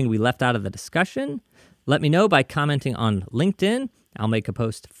there something we left out of the discussion? Let me know by commenting on LinkedIn. I'll make a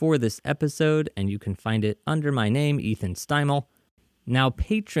post for this episode, and you can find it under my name, Ethan Steimel. Now,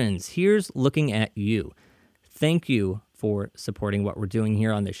 patrons, here's looking at you. Thank you for supporting what we're doing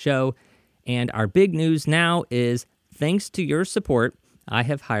here on the show. And our big news now is, thanks to your support, I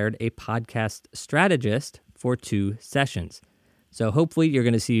have hired a podcast strategist for 2 sessions. So hopefully you're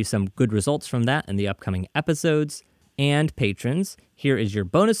going to see some good results from that in the upcoming episodes. And patrons, here is your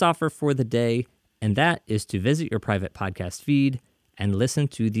bonus offer for the day, and that is to visit your private podcast feed and listen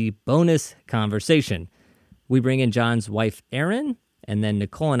to the bonus conversation. We bring in John's wife, Erin, and then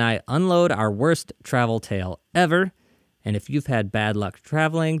Nicole and I unload our worst travel tale ever. And if you've had bad luck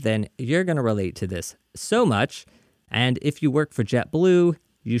traveling, then you're going to relate to this so much. And if you work for JetBlue,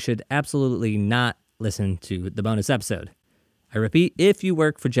 you should absolutely not listen to the bonus episode. I repeat, if you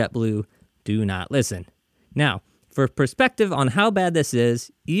work for JetBlue, do not listen. Now, for perspective on how bad this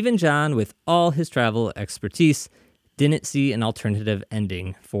is, even John, with all his travel expertise, didn't see an alternative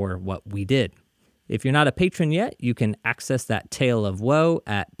ending for what we did. If you're not a patron yet, you can access that tale of woe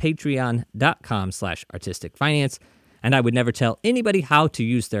at patreon.com/artisticfinance. And I would never tell anybody how to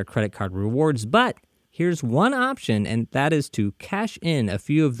use their credit card rewards, but here's one option, and that is to cash in a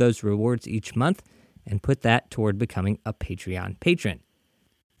few of those rewards each month and put that toward becoming a Patreon patron.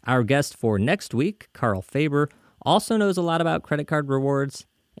 Our guest for next week, Carl Faber, also knows a lot about credit card rewards,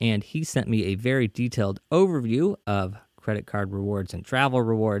 and he sent me a very detailed overview of credit card rewards and travel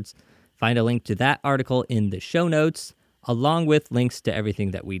rewards. Find a link to that article in the show notes, along with links to everything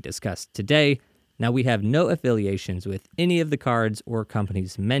that we discussed today. Now, we have no affiliations with any of the cards or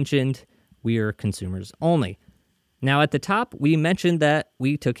companies mentioned. We are consumers only. Now, at the top, we mentioned that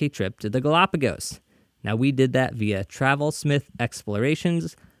we took a trip to the Galapagos. Now, we did that via TravelSmith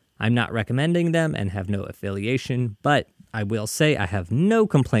Explorations. I'm not recommending them and have no affiliation, but I will say I have no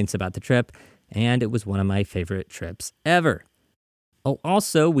complaints about the trip, and it was one of my favorite trips ever. Oh,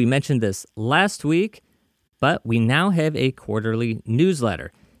 also, we mentioned this last week, but we now have a quarterly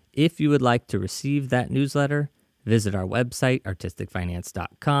newsletter. If you would like to receive that newsletter, visit our website,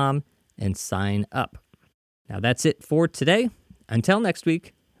 artisticfinance.com, and sign up. Now, that's it for today. Until next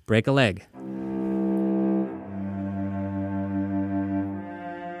week, break a leg.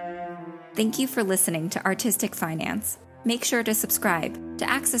 Thank you for listening to Artistic Finance. Make sure to subscribe. To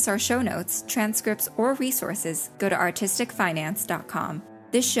access our show notes, transcripts, or resources, go to artisticfinance.com.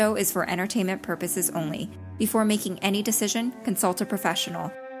 This show is for entertainment purposes only. Before making any decision, consult a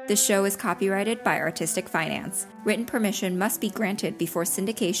professional. This show is copyrighted by Artistic Finance. Written permission must be granted before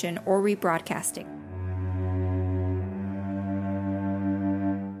syndication or rebroadcasting.